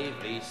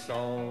bravely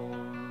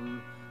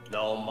sown.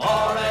 No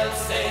more I'll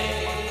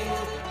sing,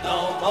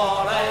 no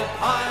more I'll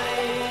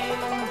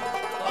pine,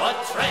 but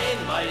train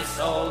my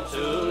soul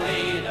to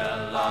lead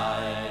a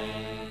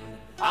line.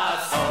 A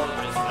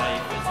soldier's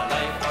life is a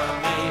life for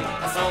me,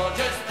 a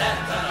soldier's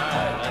death and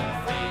Ireland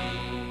free.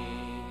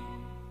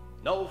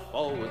 No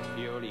foe with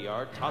fury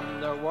or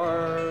thunder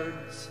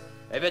words,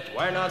 if it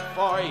were not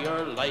for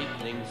your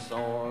lightning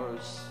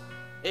swords.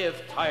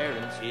 If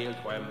tyrants yield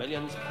where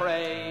millions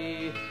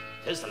pray,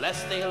 'tis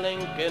less they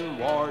link in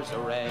war's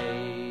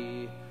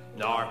array.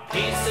 Nor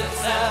peace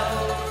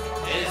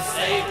itself is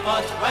safe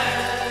but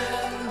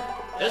when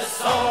the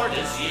sword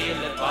is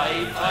yielded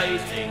by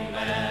fighting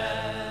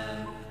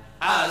men.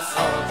 A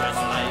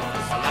soldier's life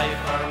is a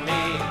life for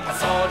me, a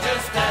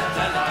soldier's death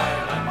and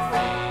Ireland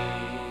free.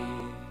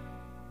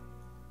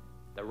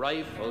 The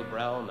rifle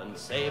brown and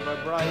sabre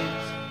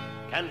bright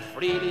can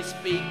freely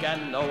speak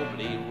and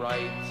nobly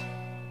write.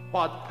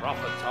 What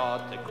prophet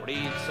taught the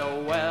creed so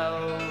well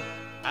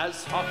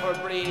as Hoffer,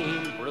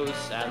 Breen,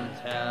 Bruce and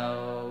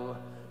Tell?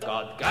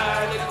 God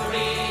guard the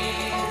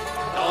creed,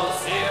 those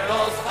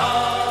heroes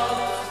taught,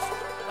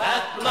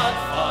 that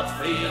blood-fought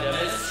freedom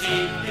is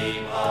cheaply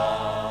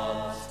bought.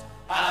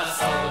 A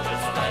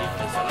soldier's life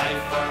is a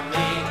life for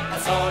me, a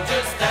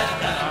soldier's death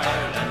and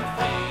Ireland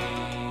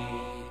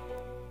free.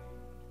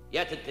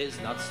 Yet it is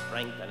not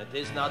strength and it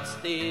is not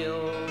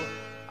steel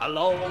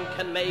alone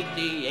can make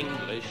the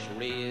English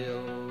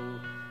real,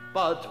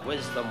 but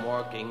wisdom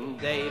working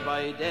day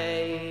by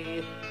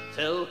day,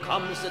 till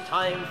comes the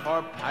time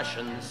for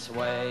passion's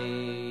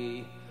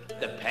sway.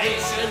 The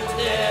patient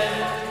din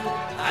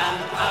and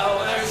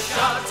powder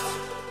shot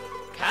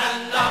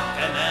can knock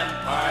an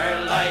empire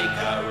like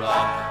a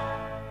rock.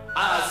 A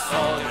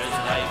soldier's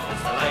life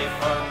is a life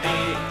for me,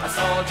 a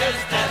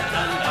soldier's death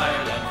and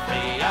Ireland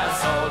free. A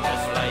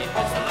soldier's life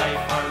is a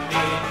life for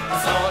me, a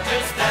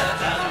soldier's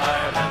death and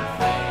Ireland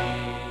free.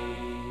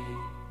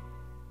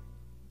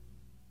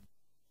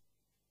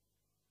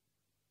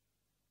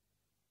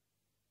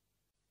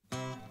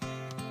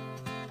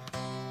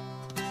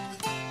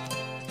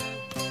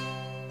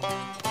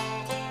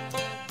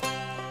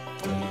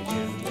 Will you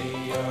give me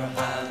your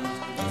hand,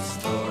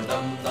 Mr.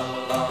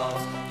 Dundallah?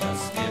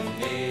 Just give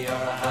me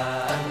your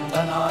hand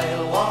and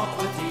I'll walk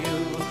with you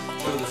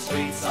through the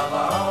streets of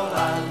our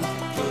land,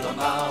 through the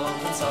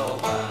mountains so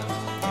grand.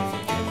 If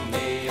you give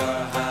me your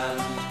hand,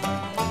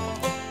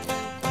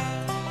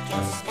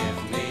 just give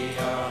me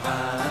your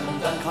hand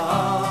and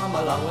come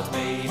along with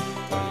me.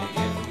 Will you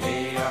give me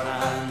your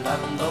hand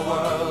and the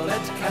world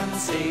it can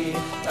see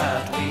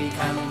that we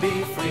can be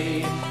free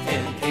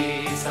in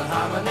peace and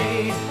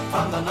harmony,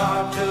 from the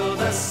north to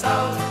the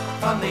south,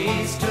 from the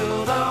east to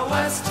the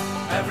west,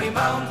 every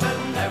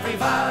mountain, every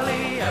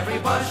valley, every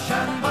bush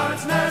and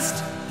bird's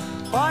nest.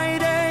 By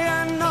day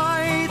and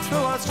night,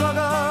 through our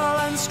struggle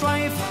and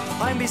strife,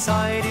 I'm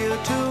beside you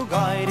to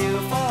guide you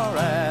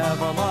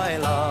forever, my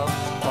love.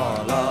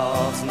 For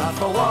love's not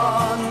for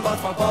one, but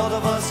for both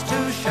of us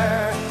to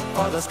share,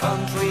 for this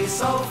country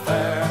so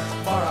fair,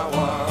 for our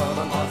world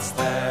and what's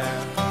there.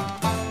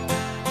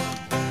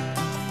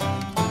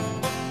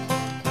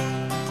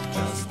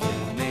 Just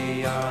give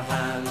me your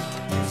hand,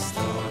 you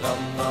stood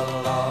on the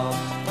law.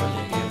 Will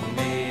you give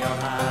me your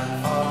hand,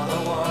 for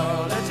the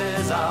world it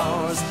is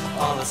ours,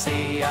 all the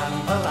sea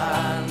and the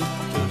land,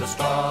 to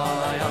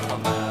destroy or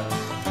command.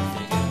 If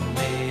you give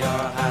me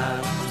your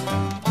hand,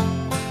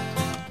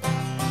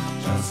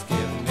 just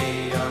give me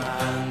your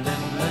hand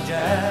in the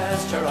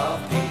gesture of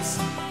peace.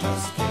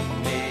 Just give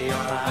me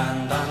your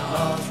hand and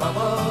all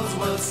troubles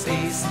will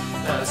cease.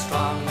 The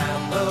strong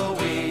and the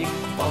weak,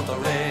 both the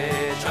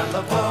rich and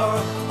the poor,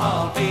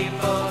 all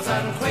peoples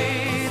and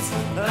creeds,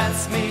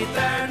 let's meet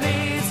their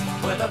needs.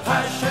 With a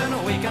passion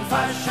we can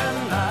fashion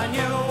a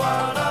new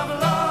world of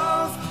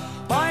love.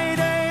 By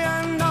day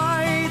and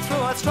night,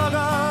 through our struggle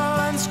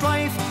and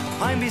strife,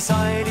 I'm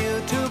beside you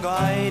to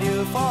guide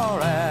you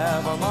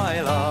forever,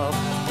 my love.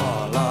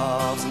 For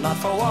love's not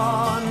for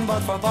one,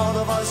 but for both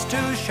of us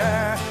to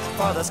share.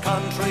 For this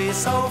country's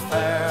so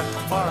fair,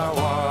 for our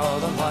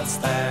world and what's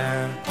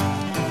there.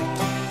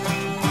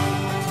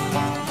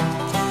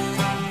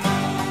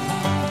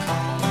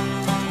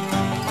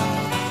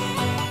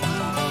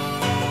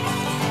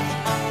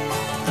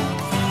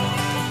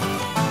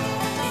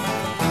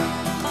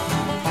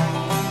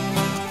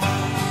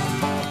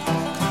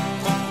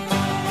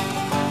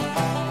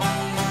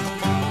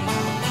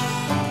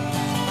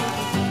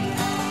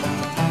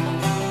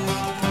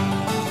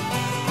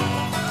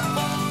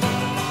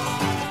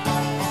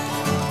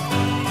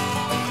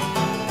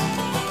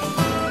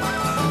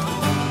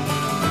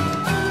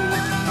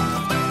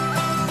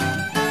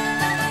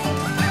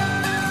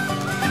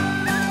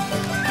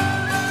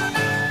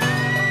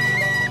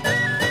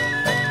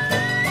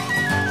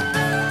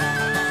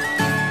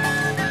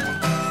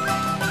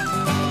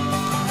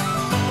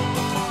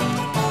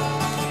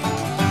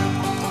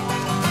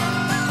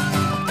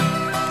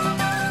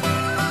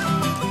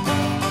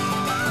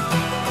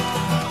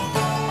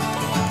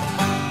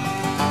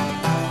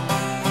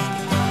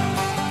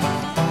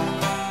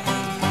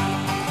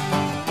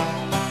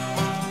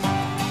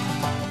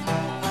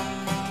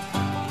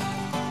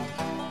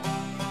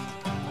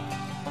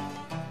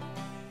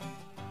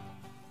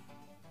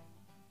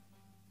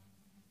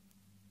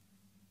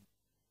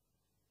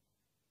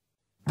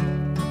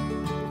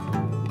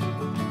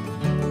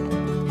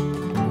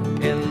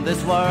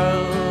 This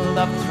world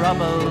of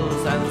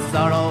troubles and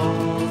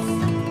sorrows,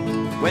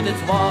 with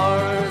its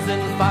wars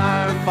in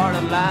far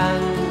foreign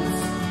lands,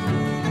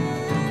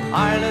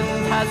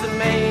 Ireland has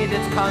made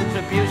its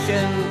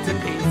contribution to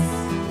peace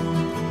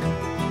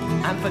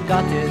and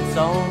forgot its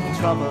own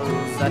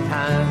troubles at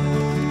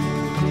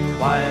hand.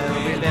 While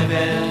we live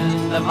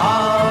in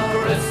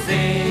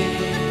democracy,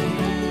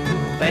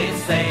 they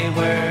say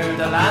we're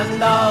the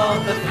land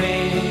of the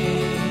free.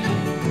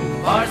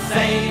 For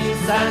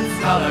saints and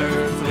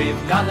scholars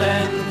we've got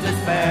them to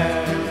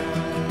spare.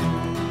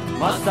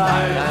 Must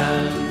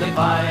Ireland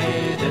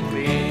divided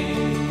be?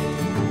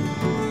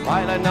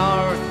 While our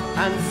north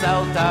and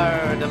south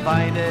are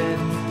divided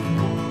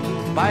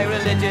by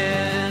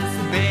religious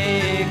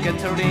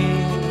bigotry,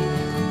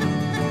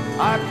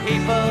 our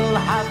people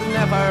have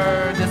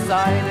never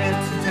decided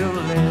to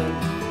live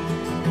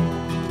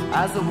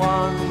as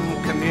one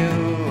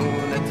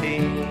community.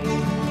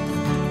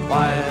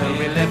 While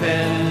we live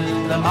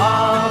in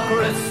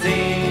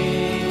democracy,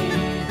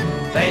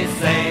 they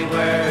say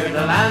we're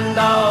the land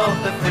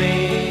of the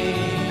free.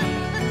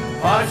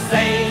 For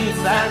saints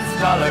and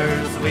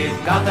scholars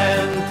we've got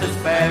them to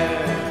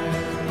spare.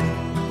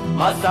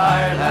 Must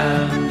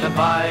Ireland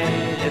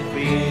divided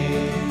be?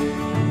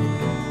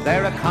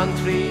 There are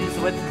countries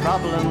with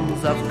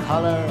problems of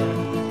colour,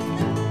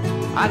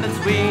 and it's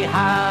we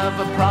have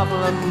a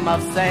problem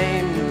of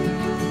same.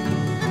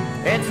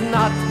 It's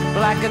not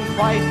black and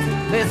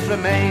white, this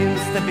remains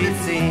to be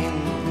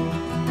seen.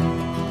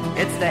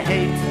 It's the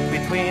hate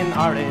between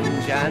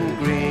orange and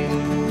green.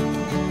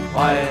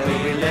 While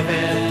we live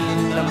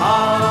in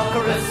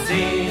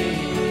democracy,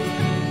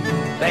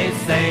 they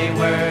say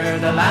we're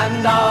the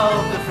land of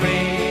the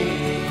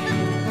free.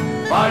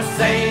 For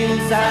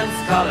saints and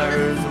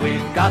scholars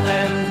we've got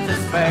them to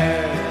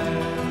spare.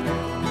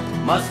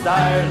 Must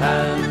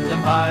Ireland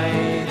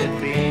divided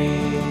be?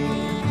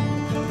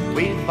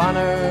 We've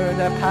honoured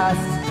our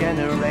past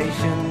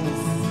generations,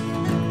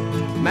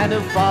 men who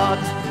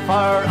fought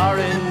for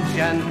orange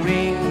and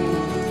green,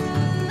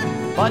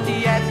 but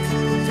yet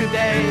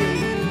today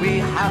we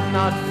have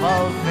not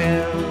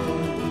fulfilled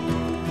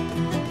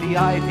the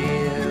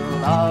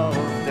ideal of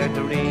their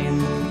dream.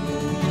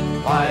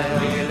 While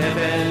we live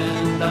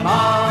in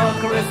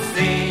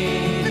democracy,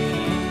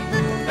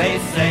 they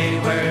say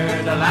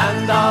we're the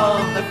land of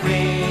the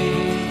free.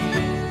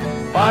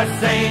 For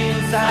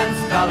saints and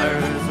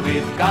scholars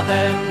we've got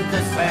them to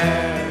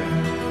spare.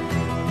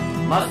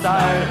 Must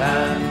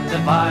Ireland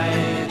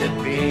divided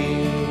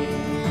be?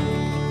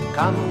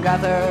 Come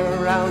gather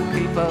round,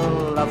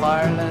 people of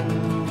Ireland,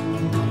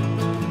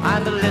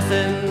 and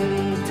listen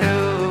to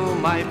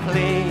my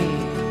plea.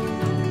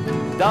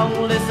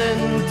 Don't listen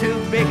to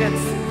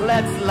bigots,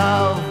 let's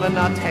love and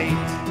not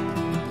hate,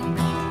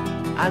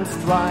 and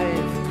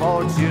strive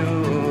towards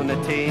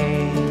unity.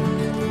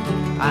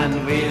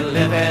 And we'll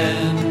live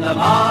in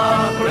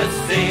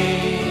democracy,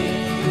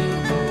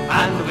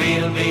 and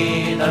we'll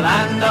be the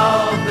land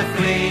of the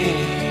free.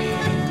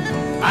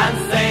 And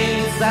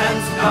saints and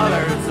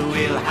scholars,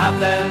 we'll have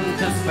them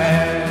to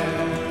spare,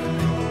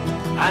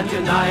 and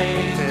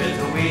united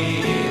we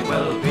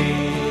will be.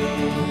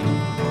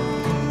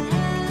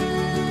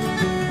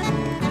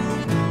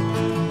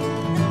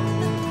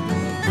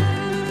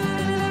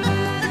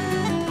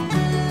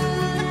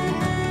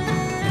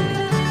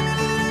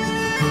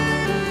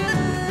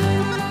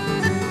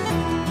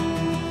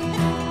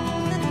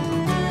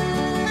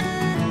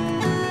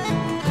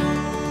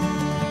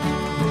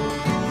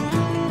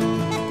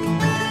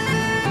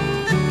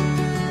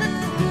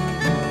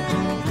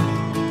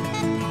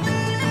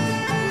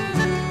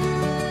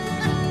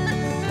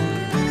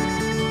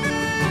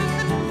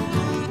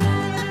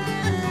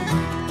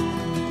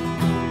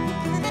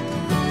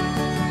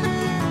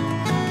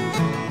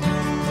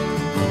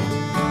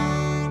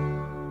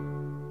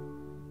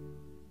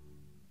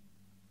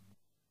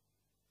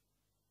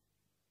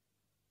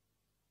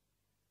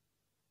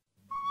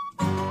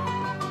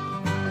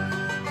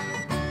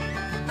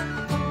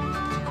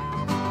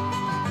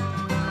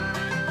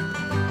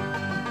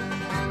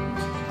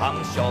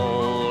 From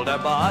shoulder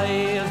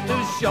boys to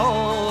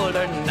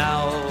shoulder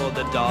now,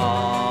 the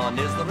dawn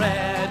is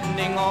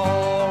reddening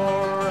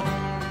o'er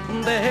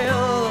the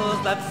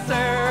hills that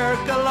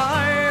circle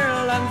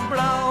Ireland's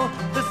brow,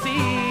 the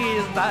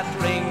seas that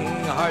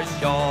ring her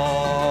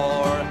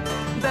shore.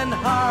 Then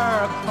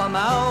hark from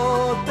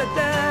out the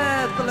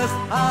deathless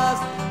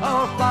past,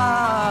 our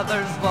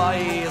fathers'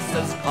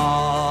 voices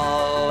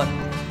call.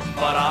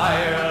 For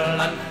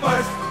Ireland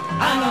first,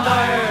 and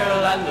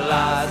Ireland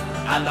last,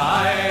 and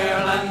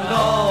Ireland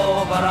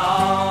over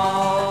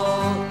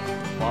all.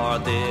 For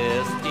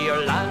this dear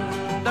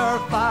land our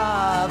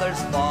fathers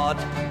fought,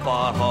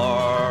 for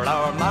her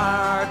our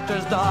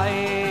martyrs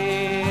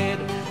died.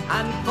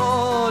 And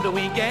could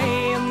we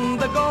gain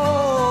the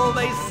goal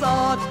they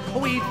sought,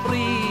 we'd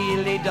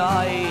freely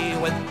die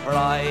with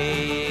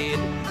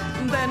pride.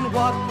 Then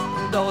what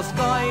though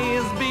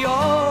skies be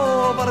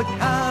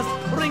overcast,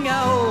 ring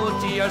out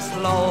your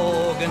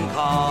slogan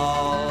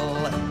call.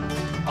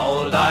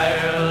 Old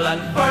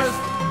Ireland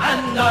first,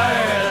 and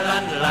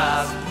Ireland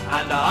last,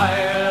 and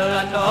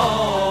Ireland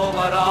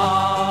over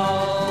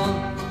all.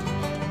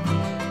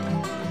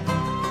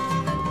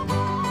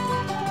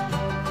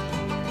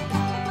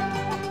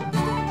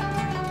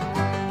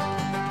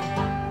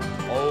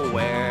 Oh,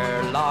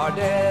 where Lord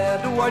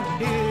Edward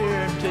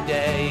here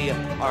today,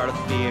 our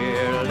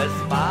fearless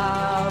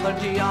Father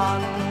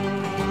John,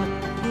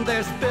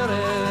 their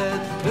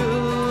spirits to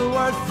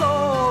our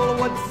soul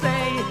would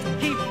say,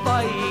 keep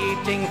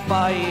fighting,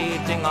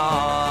 fighting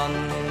on.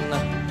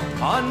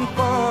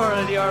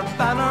 Unfurl your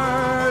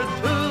banner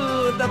to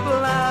the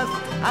blast,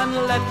 and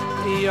let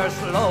your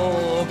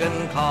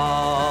slogan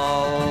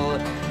call.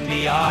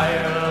 The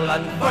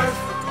Ireland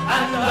first,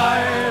 and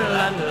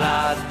Ireland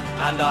last,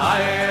 and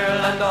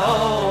Ireland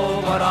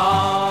over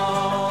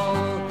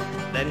all.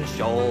 Then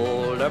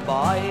shoulder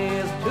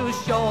boys to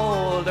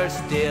shoulder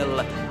still,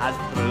 as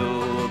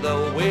through the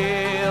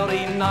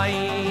weary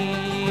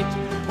night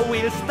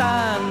we'll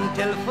stand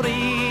till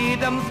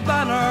freedom's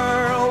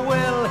banner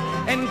will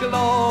in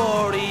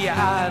glory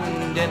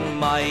and in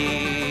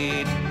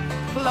might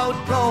float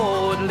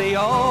proudly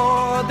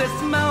o'er this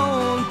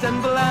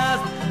mountain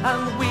blast,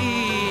 and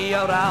we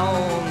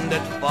around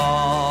it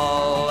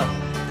fall.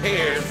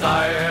 Here's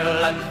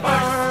Ireland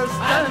first,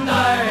 and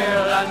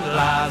Ireland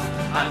last,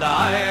 and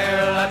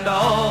Ireland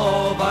over